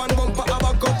cock up and bumper a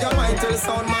back up, your mind till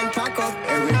sound man pack up.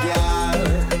 Every girl,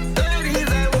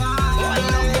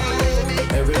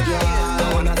 every girl,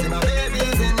 I wanna see my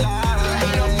babies in life.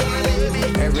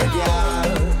 Every girl,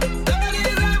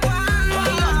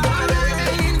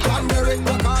 Cranberry,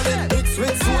 rock on it, mix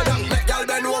with soda. Make girl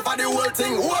bend over the whole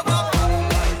thing over.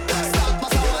 Start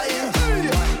pass a wine,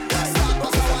 start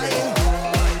pass a wine,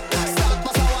 start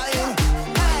pass a wine,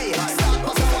 hey. Start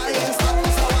pass a wine, start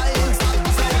pass a wine, start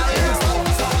pass a wine,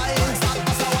 start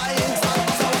pass a wine, start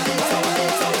pass a wine,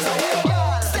 start pass a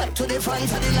wine. Step to the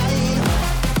front of the line.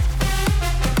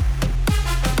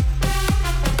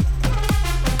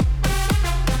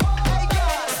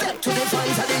 Step to the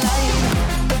front of the line.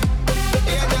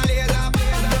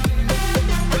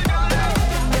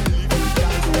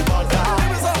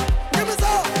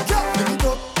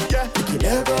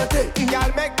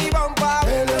 Girl, make the bumper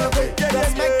elevate.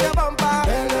 Just make the bumper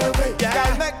elevate.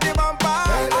 Girl, make the bumper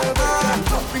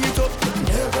bring it up.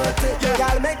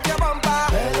 Girl, make the bumper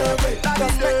elevate.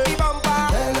 Just make the bumper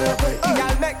elevate.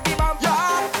 Girl, make the bumper.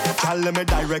 Girl, let me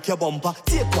direct your bumper.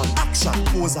 Take one action,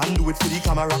 pose and do it for the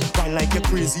camera. Wine like you're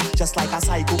crazy, just like a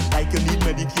psycho. Like you need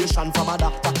medication from a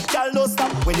doctor. Girl, don't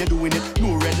stop when you're doing it.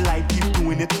 No red light, keep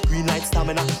doing it. Green light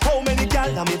stamina. How many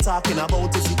girl am I talking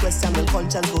about? Is the question, and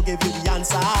conscience will give you the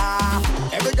answer.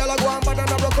 Every girl I go on bad and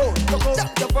I broke out.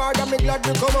 Stop the father, me glad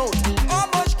you come out. How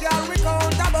much girl we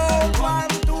count about? 1,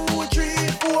 2, 3,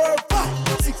 4,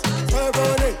 5, 6,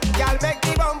 7, 8. Girl make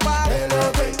the bumper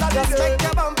elevate. Just make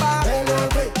the bumper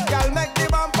elevate. Girl make the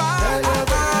bumper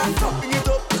elevate. Bring it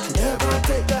up, never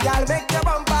take. Girl make the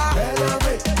bumper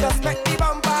elevate. Just make the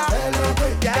bumper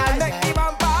elevate. Girl make the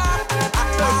bumper.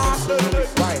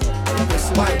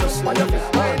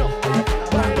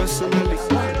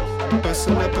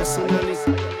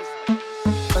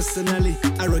 Personally,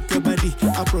 I rock your body.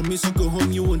 I promise you go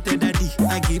home, you won't tell daddy.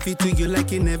 I give it to you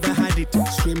like you never had it.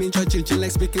 Screaming, churching,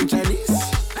 like speaking Chinese.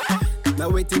 Now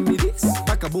waiting me this,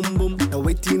 back a boom boom. Now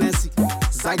waiting I see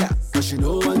Zaga, but she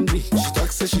know one me. She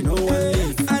talks so she know one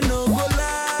me. I know go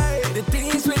lie, the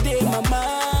things within my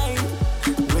mind.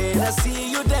 When I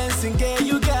see you dancing, girl,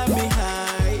 you got me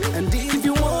high. And if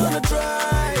you wanna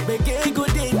try, make a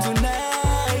good day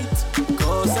tonight.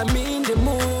 Cause I'm in the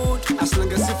mood. As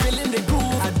long as you're feeling the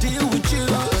groove, I deal with you.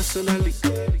 Personally,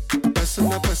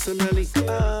 personally,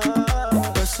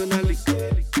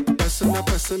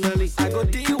 personally, I go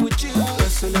deal with you.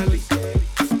 Personally,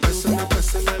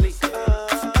 personally.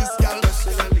 This girl,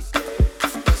 personally.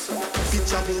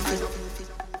 Picture perfect.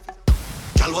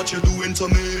 Girl, what you doing to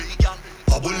me?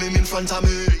 Bubbling in front of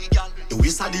me. The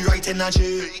waist had the right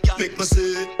energy. Make me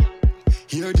say,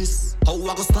 hear this, how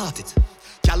I go start it.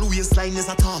 Girl, waistline is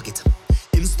a target.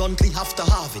 instantly have to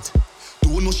have it.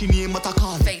 Don't know she name but I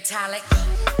call it. Fatalic.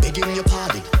 Begging your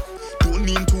pardon. Don't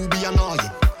mean to be annoying,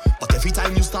 but every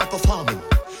time you start performing,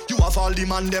 you have all the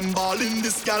man them balling.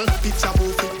 This girl picture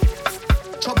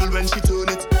perfect. Trouble when she turn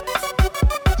it.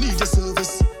 Need your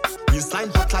service. Waistline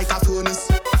hot like a furnace.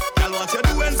 Girl, what you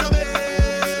doing to me?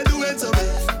 Doing to me.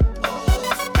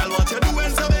 Girl, what you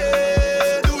doing to me?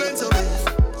 Doing to me.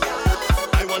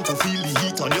 I want to feel the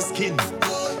heat on your skin.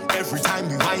 Every time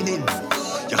you whine in,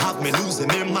 you have me losing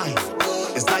my mind.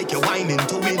 It's like you're whining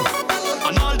to win.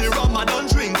 And all the rum I don't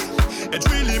drink, it's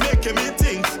really making me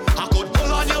think. I could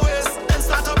pull on your waist and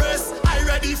start a brace. I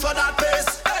ready for that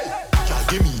pace. Hey, girl,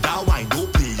 give me that wine,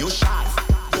 don't play your shy.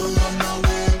 Don't run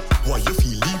away. Why you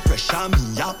feel the pressure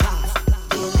me apply?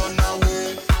 Don't run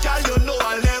away. Girl, you know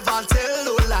I'll never tell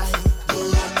no lie.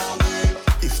 Don't run away.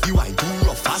 If you ain't too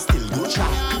rough, I still go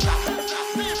try.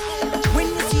 When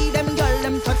you see them girl,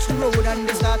 them touch the road and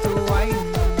they start to whine,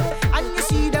 and you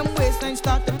see them waistline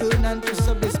start to turn and twist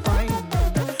up the spine.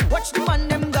 Watch the man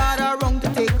them got around to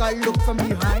take a look from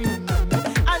behind,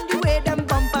 and the way them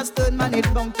bumpers turn, man,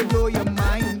 it bound to blow your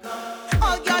mind.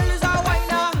 All girls are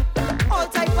whiner, all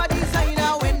type of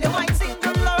designer. When they wine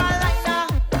single or a liner,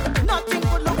 nothing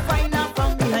could look finer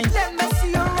from behind. Let me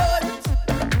see you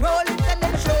roll it and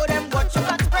then show them what you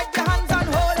got. Spread your hands and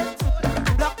hold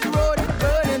it. Block the road, it's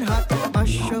burning hot.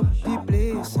 Mash up the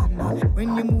place, and when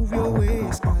you move your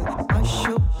waist, girl, mash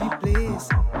up the place.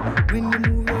 When you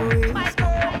move your waist,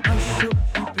 mash up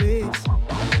the place.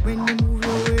 When you move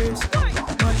your waist,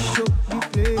 mash up the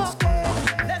place.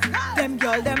 Them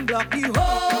girl, them block the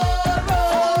whole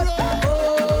road,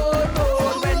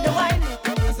 when you whine.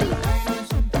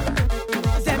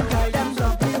 Them girl, them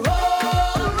block the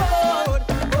whole road,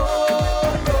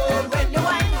 when you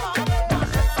whine.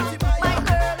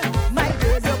 My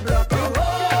girl, you block the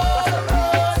whole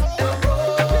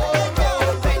road,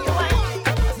 when you whine.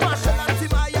 Marshall and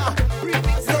Timaya,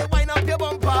 remix, say wine up your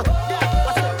bumper.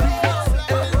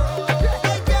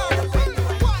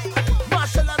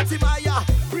 Marshall and Timaya,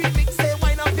 remix, say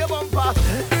wine up your bumper.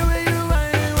 The way you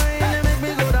whine, you make me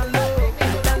go down low,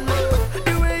 down low.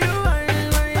 The way you whine,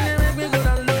 you make me go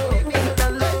down low,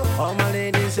 down low. All my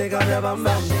ladies, shake up your bum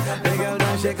bum. The girls,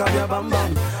 them shake up your bum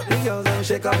bum. The girls, them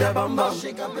shake up your bum bum.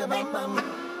 Shake up your bum bum.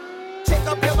 Shake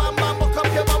up your bum bum, hook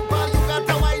up your bumper. You got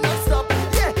to wine and stop.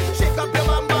 Yeah, shake up your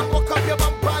bum bum, hook up your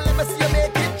bumper. Let me see you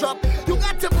make it drop. You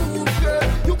got to move, girl.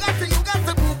 You got to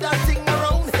move that thing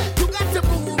around. You got to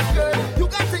move, girl. You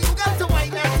got to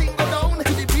wine that thing go down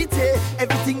to the beat. Yeah,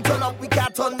 everything turn up, we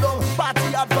can't turn down.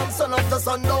 Party hard from sun up to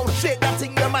sundown. Shake that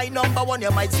thing, you're my number one.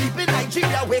 You might sleep in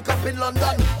Nigeria, wake up in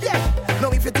London. Yeah,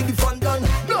 now if you think the fun done,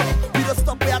 no, we just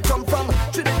stop where I come from.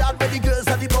 Trinidad where the girls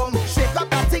are the bum. Shake up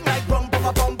that thing like bum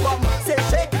bum bum bum. Say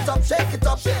shake it up, shake it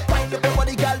up. Wind up your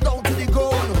body, girl, down to the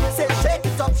ground. Say shake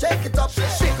it up, shake it up.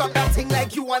 Shake up that thing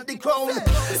like you want the crown.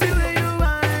 The way you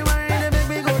whine, you make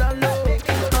me go down low,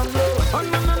 down low. Oh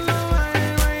no no no, whine,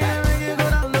 you make me go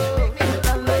down low,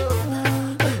 down low.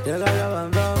 You got your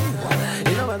bum bum,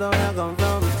 you know where I come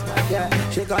from. Yeah,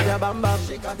 shake up your bum bum,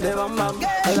 the bum bum.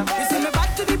 You see me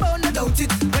back to the bone, no doubt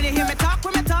it. When you hear me talk,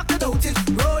 no doubt it.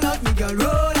 Roll out, me girl,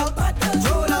 roll out.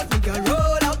 Roll out, me girl,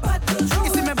 roll out. You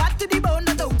see me back to the bone,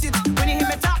 no doubt it. When you hear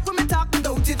me talk, no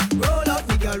doubt it. Roll out,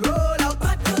 me girl, roll out.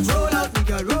 Roll out, me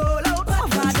girl, roll out. Oh,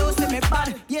 God, don't say me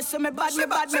bad. Yes, say me bad, me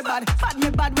bad, me bad. Bad, me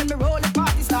bad when me roll the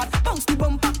party start. Bounce the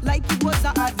bumper like it was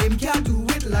a ad. Them can't do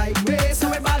it like me. So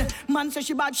me bad. Man say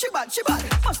she bad, she bad, she bad.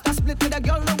 Must have split with a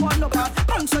girl, no one no part.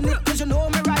 Bounce on it, cause you know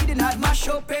me riding hard. Mash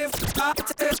up if we back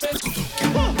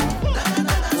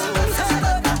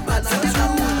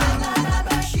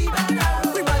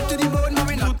to the bone, now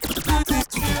we not.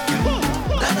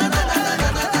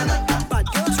 Bad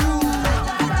girl true.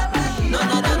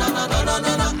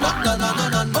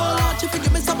 Oh Lord, you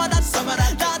forgive me some of that, some of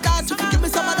that. Dad, you forgive me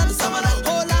some of that, some of that.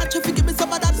 Oh Lord, you forgive me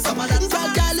some of that, some of that.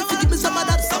 Girl, you forgive me some of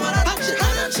that, some of that. And she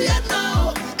can't, she ain't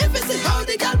now. If it's a how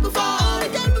the girl before,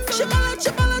 she balance,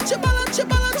 she balance, she balance, she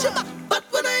balance, she balance. But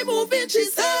when I move in, she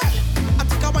say, I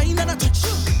take a wine and a touch.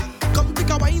 Come take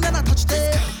a wine and a touch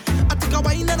there. I take a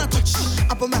wine and a touch.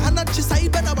 I put my hand on she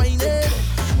side, better wine it.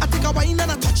 I take a wine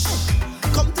and a touch.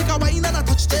 Come take a wine and a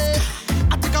touch there.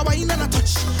 I take a wine and a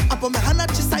touch. I put my hand on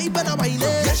she side, better wine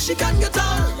it. Yes, she can get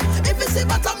on. If it's a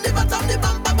bottom, the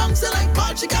bumper bounce like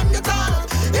ball, she can get on.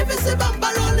 If it's a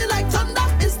bumper rolling like thunder,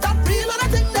 is that real or I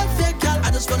think that fake, girl?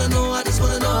 I just wanna know, I just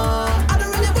wanna know. I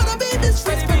don't really wanna be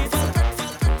disrespectful.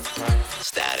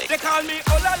 Static. They call me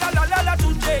oh la la la la la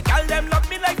today. Girl, them love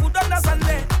me like food on a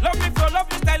Sunday. Love me flow, love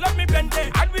me style, love me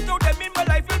plenty. And without them in my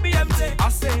life will be empty. I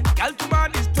say, girl to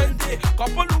man is 20.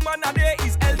 Couple woman a day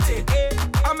is healthy.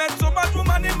 I met so much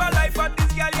woman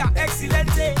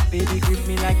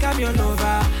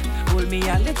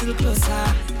little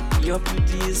closer. Your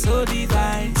beauty is so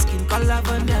divine, skin color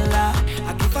vanilla.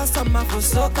 I give her some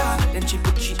Afrosoca, then she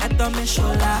put she head on my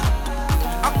shoulder.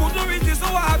 I couldn't resist, so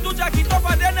I had to jack it up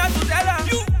and then I had to tell her,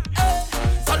 you,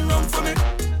 turn round for me,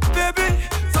 baby,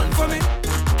 turn for me,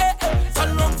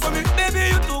 turn round for me, baby,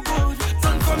 you too good,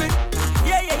 turn for me,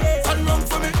 yeah, yeah, yeah, turn round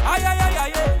for me, ay, ay, ay,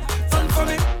 ay, ay, turn for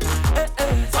me,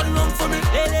 turn round for me,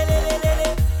 le, le, le, le, le, le.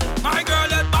 My girl,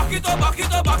 let's back it up, back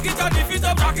it up, back it up, lift it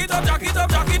up, jack it up, jack it up,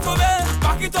 jack it for me.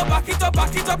 Back it up, back it up,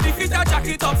 back it up, lift it up, jack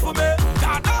it up for me.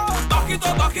 Back it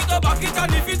up, back it up, back it up,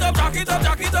 lift it up, jack it up,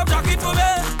 jack it up, jack it for me.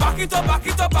 Back it up, back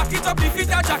it up, back it up, lift it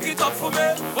up, jack it up for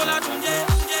me. Hola, tunye.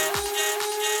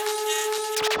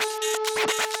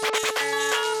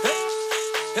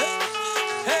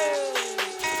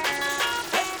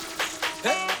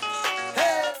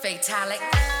 Fatalic.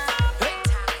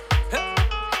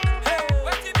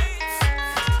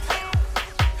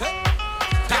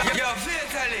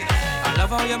 I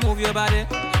love how you move your body.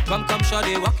 Come,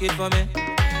 shorty, walk it for me.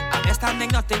 I'm just standing,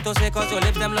 nothing to say, cause your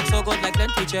lips them look so good like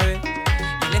plenty cherry.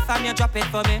 You lift and you drop it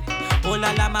for me. Oh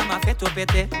la la, mama, fit to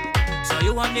pete. So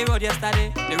you on the road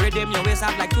yesterday. The rhythm your waist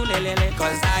up like two lelele.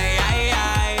 Cause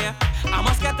I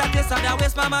must get a taste of that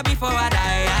waist, mama, before I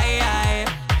die.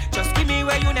 Just give me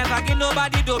where you never give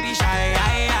nobody, don't be shy.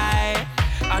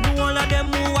 I know all of them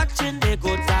who watching, they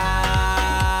go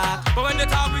talk. But when they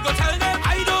talk, we go tell them,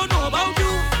 I don't know about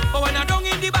you. But when I don't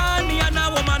in the band, me and a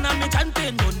woman and me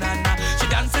chanting, no nana. She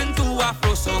dancing to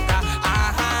Afrosoca.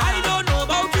 I don't know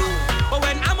about you. But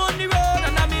when I'm on the road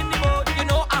and I'm in the mode, you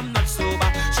know I'm not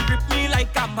sober. She grip me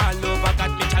like I'm all over,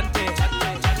 got me chanting.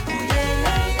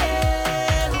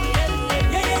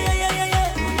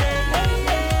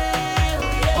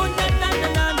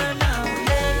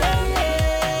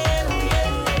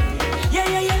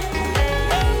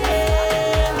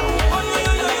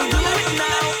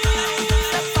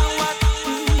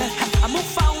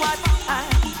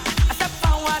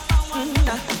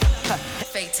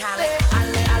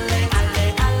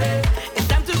 It's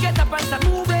time to get up and start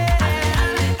moving.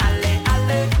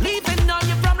 Leaving all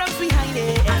your problems behind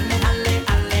it.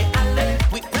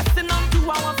 We pressing on to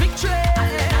our victory.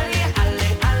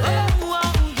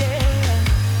 Oh,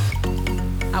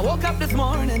 yeah. I woke up this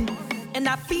morning and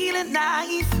I feeling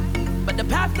nice, but the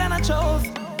path that I chose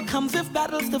comes with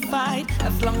battles to fight.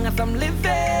 As long as I'm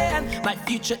living, my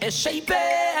future is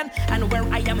shaping, and where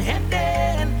I am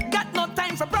heading, got no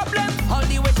time for problems. Hold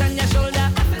the weight on your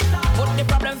shoulder, put the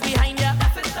problems behind you.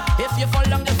 If you fall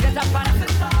down, just get up and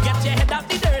get your head out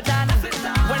the dirt. And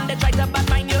when they try to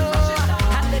badmine you,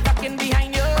 and they talking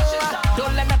behind you,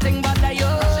 don't let nothing bother you.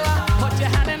 Put your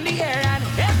hand in the air and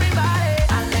everybody,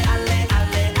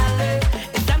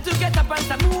 it's time to get up and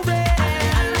start moving.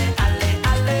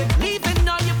 Leaving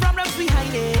all your problems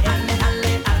behind it.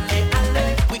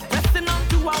 We pressing on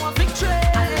to our victory.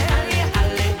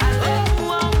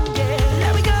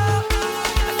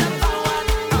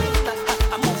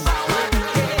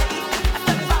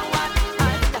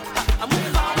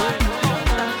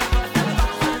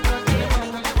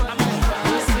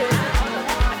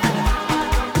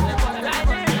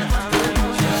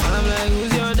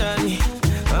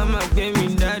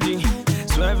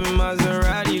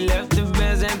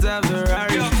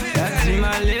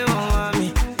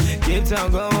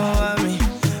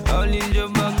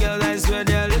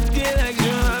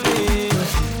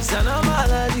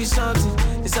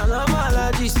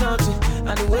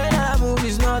 And the way that I move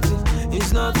is nothing.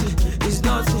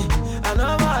 I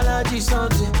know my allergy is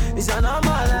something. It's an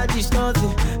allergy is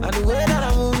nothing. And the way that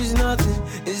I move is nothing.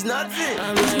 It's nothing.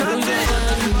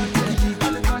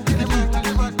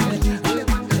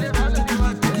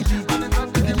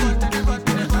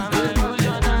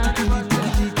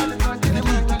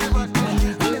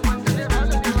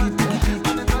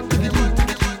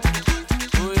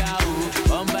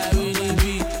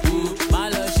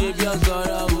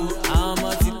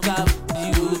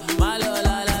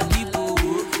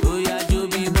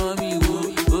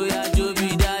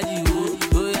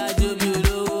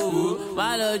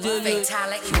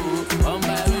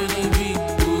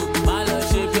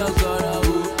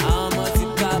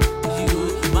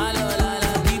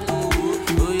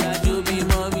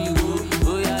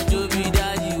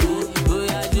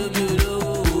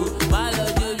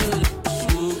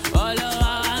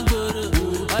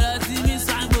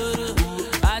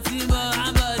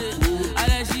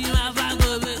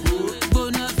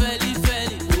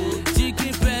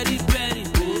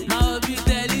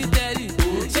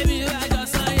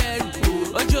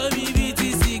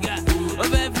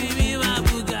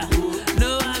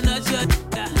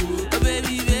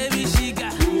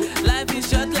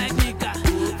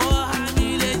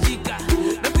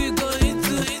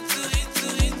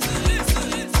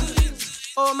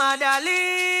 Oh my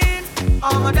darling,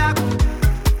 oh my dark,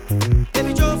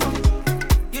 baby Jofa,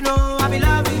 you know I be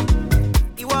loving.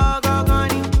 You walk on,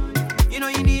 you know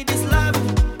you need this love.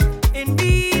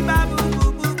 Indeed, ba boo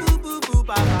boo boo boo boo boo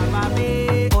ba ba ba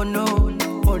ba. Oh no,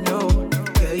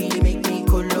 girl you make me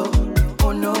colo.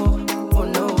 Oh no,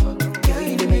 girl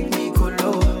you make me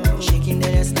colo. Shaking the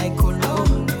ass like colo,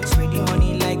 spreading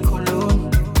money like colo.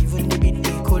 Even the beat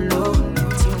they colo.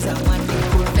 Seems I want they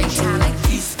colo. Fatalic.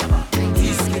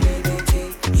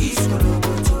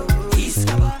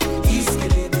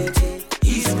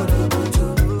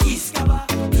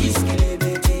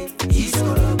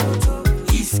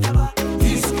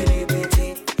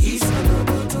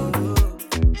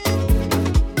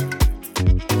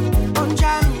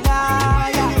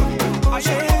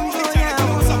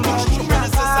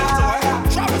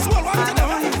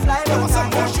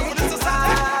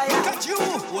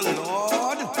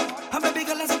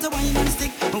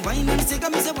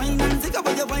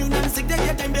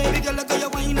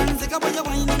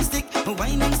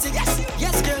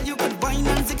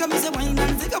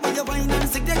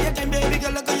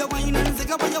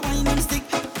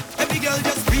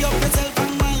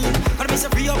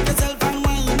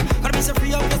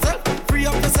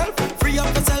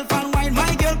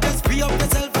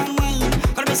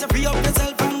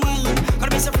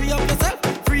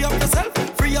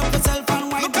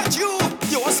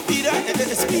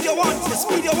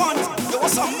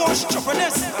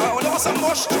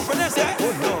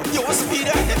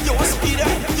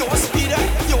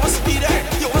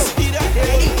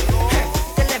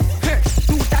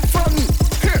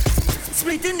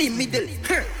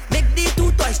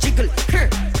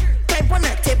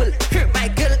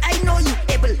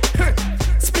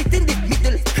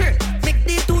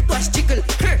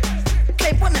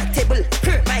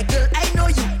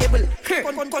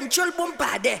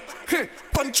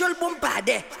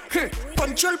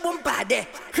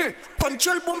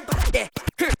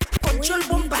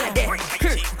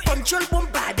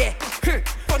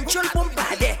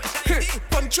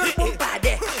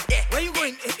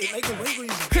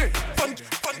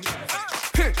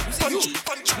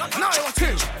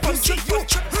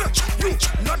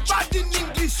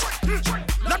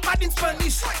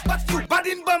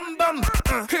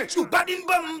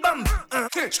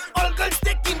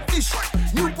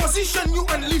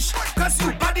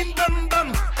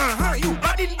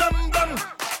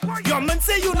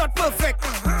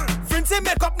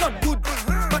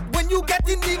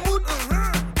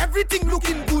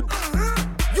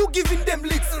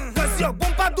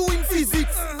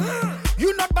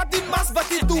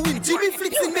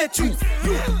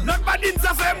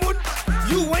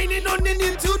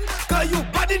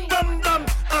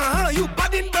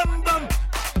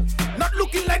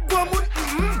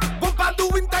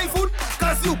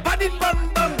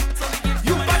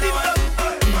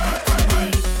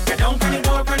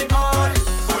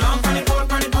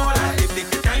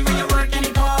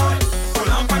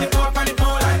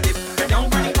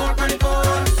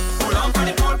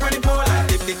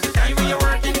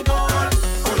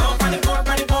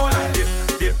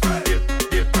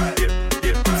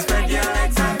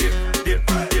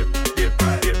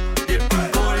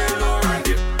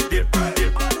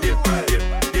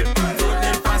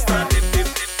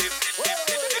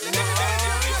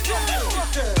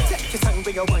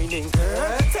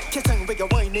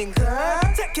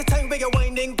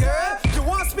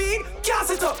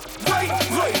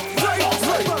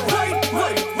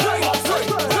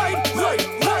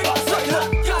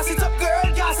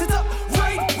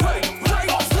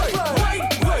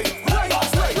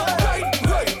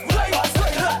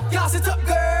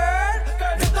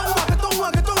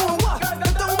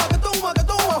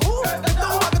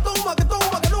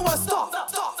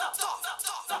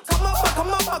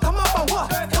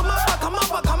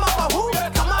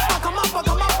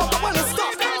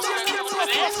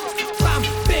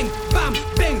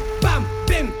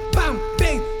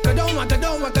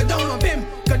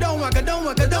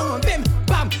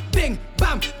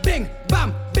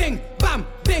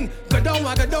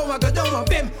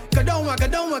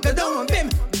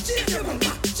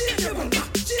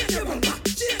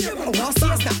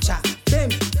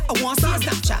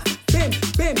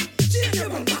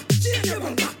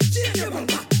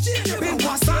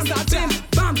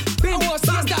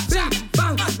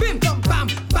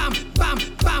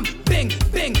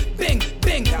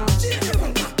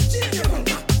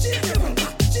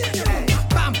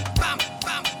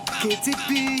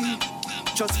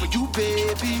 Just for you,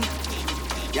 baby.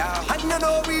 Yeah, and you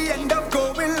know we end up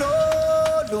going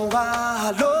low, low,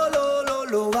 low, low, low,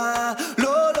 low,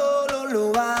 low, low,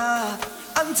 low, low,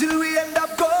 until we end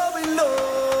up going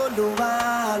low.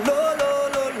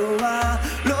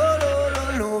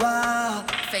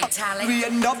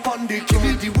 up on the give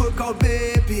me the workout,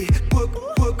 baby.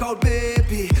 Work out,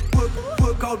 baby.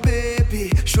 Work out,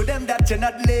 baby. Show them that you're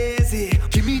not lazy.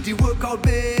 Give me the workout,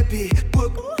 baby.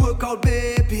 Work out,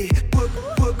 baby.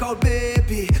 Work out,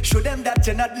 baby. Show them that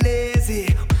you're not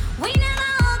lazy. We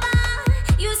never over.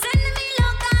 You send me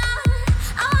loca.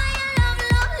 I want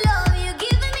your love. You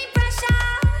giving me pressure.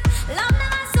 Love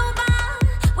never sober.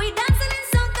 We dancing in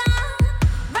soca.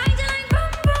 Ride you like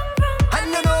vroom, vroom, vroom. And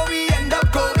you know we end up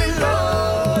going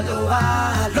low, lower,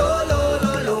 low, low,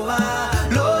 low, lower,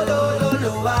 low, low, low,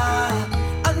 lower.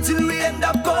 Until we end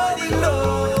up going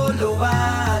low, lower,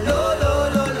 low, low,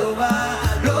 low, lower,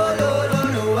 low, low, low,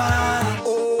 lower.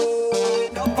 Oh,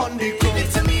 up on the ground. Give it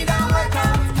to me that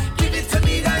workout. Give it to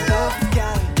me that love,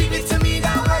 yeah. Give it to me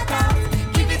that workout.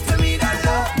 Give it to me that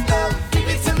love, love. Give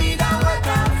it to me that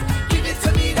workout. Give it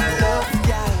to me that love,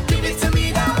 yeah. Give it to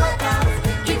me that workout.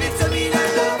 Give it to me that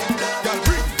love, love. Girl,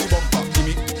 bring the bumper,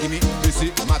 gimme, busy,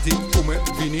 matty, come,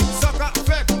 fini, sucker,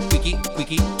 fake,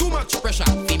 quickie, too much pressure,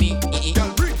 fini, Girl,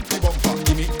 bring the bumper,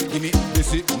 gimme,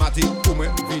 busy, matty, come,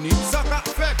 fini, sucker,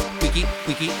 fake, quickie,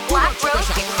 too much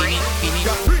pressure, fini.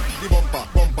 Girl, bring the bumper,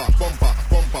 bring the bumper,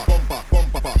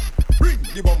 bring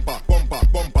the bumper,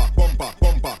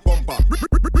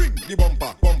 bring the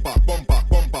bumper,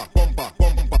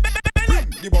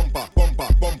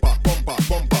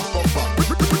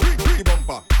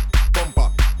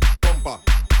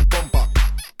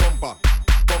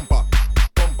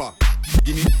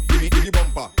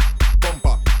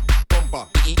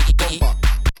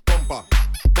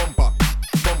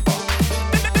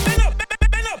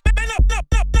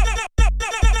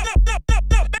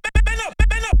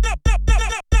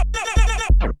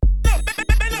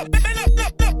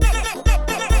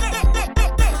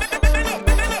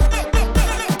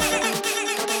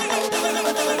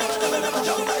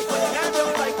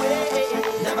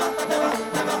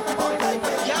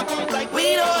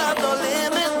 We don't have no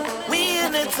limit. We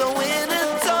in it to win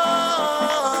it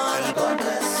all. God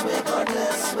bless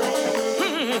we.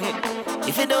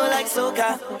 If you don't like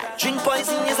soca, drink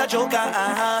poison is a joker.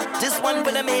 This one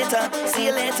for the meter. See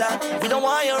you later. We don't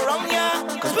want you wrong,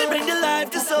 yeah. Cause we bring the life,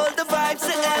 the soul, the vibes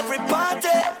to every party.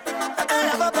 I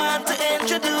have a band to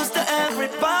introduce to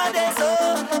everybody. So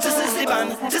this is the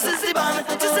band, this is the band,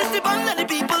 this is the band that the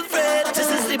people afraid. This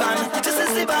is the band, this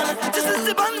is the band, this is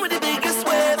the band with the biggest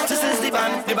wave. This is the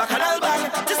band, the bacchanal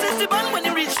band. This is the band when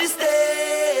you reach the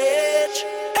stage.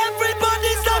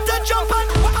 Everybody start to jump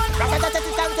and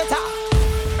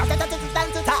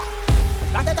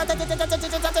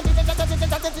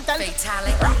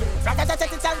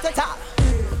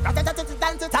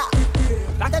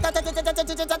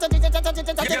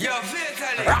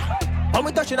When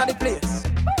we touching on the place,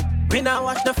 we now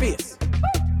wash the face.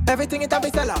 Everything it have a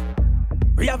seller.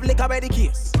 We have liquor by the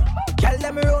case. Girl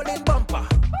them rolling bumper,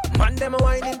 man them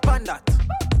whining pan that.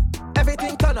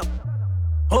 Everything turn up,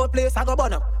 whole place I go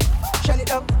burn up. Shell it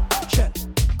down, shell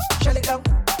it down,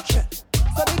 shell.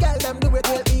 So the girl them do it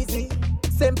real easy,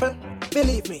 simple,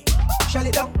 believe me. Shell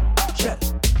it down, shell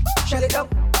it down,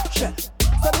 shell.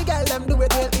 So the girl them do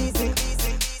it real easy.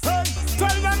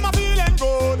 Tell them I'm feeling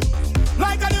good.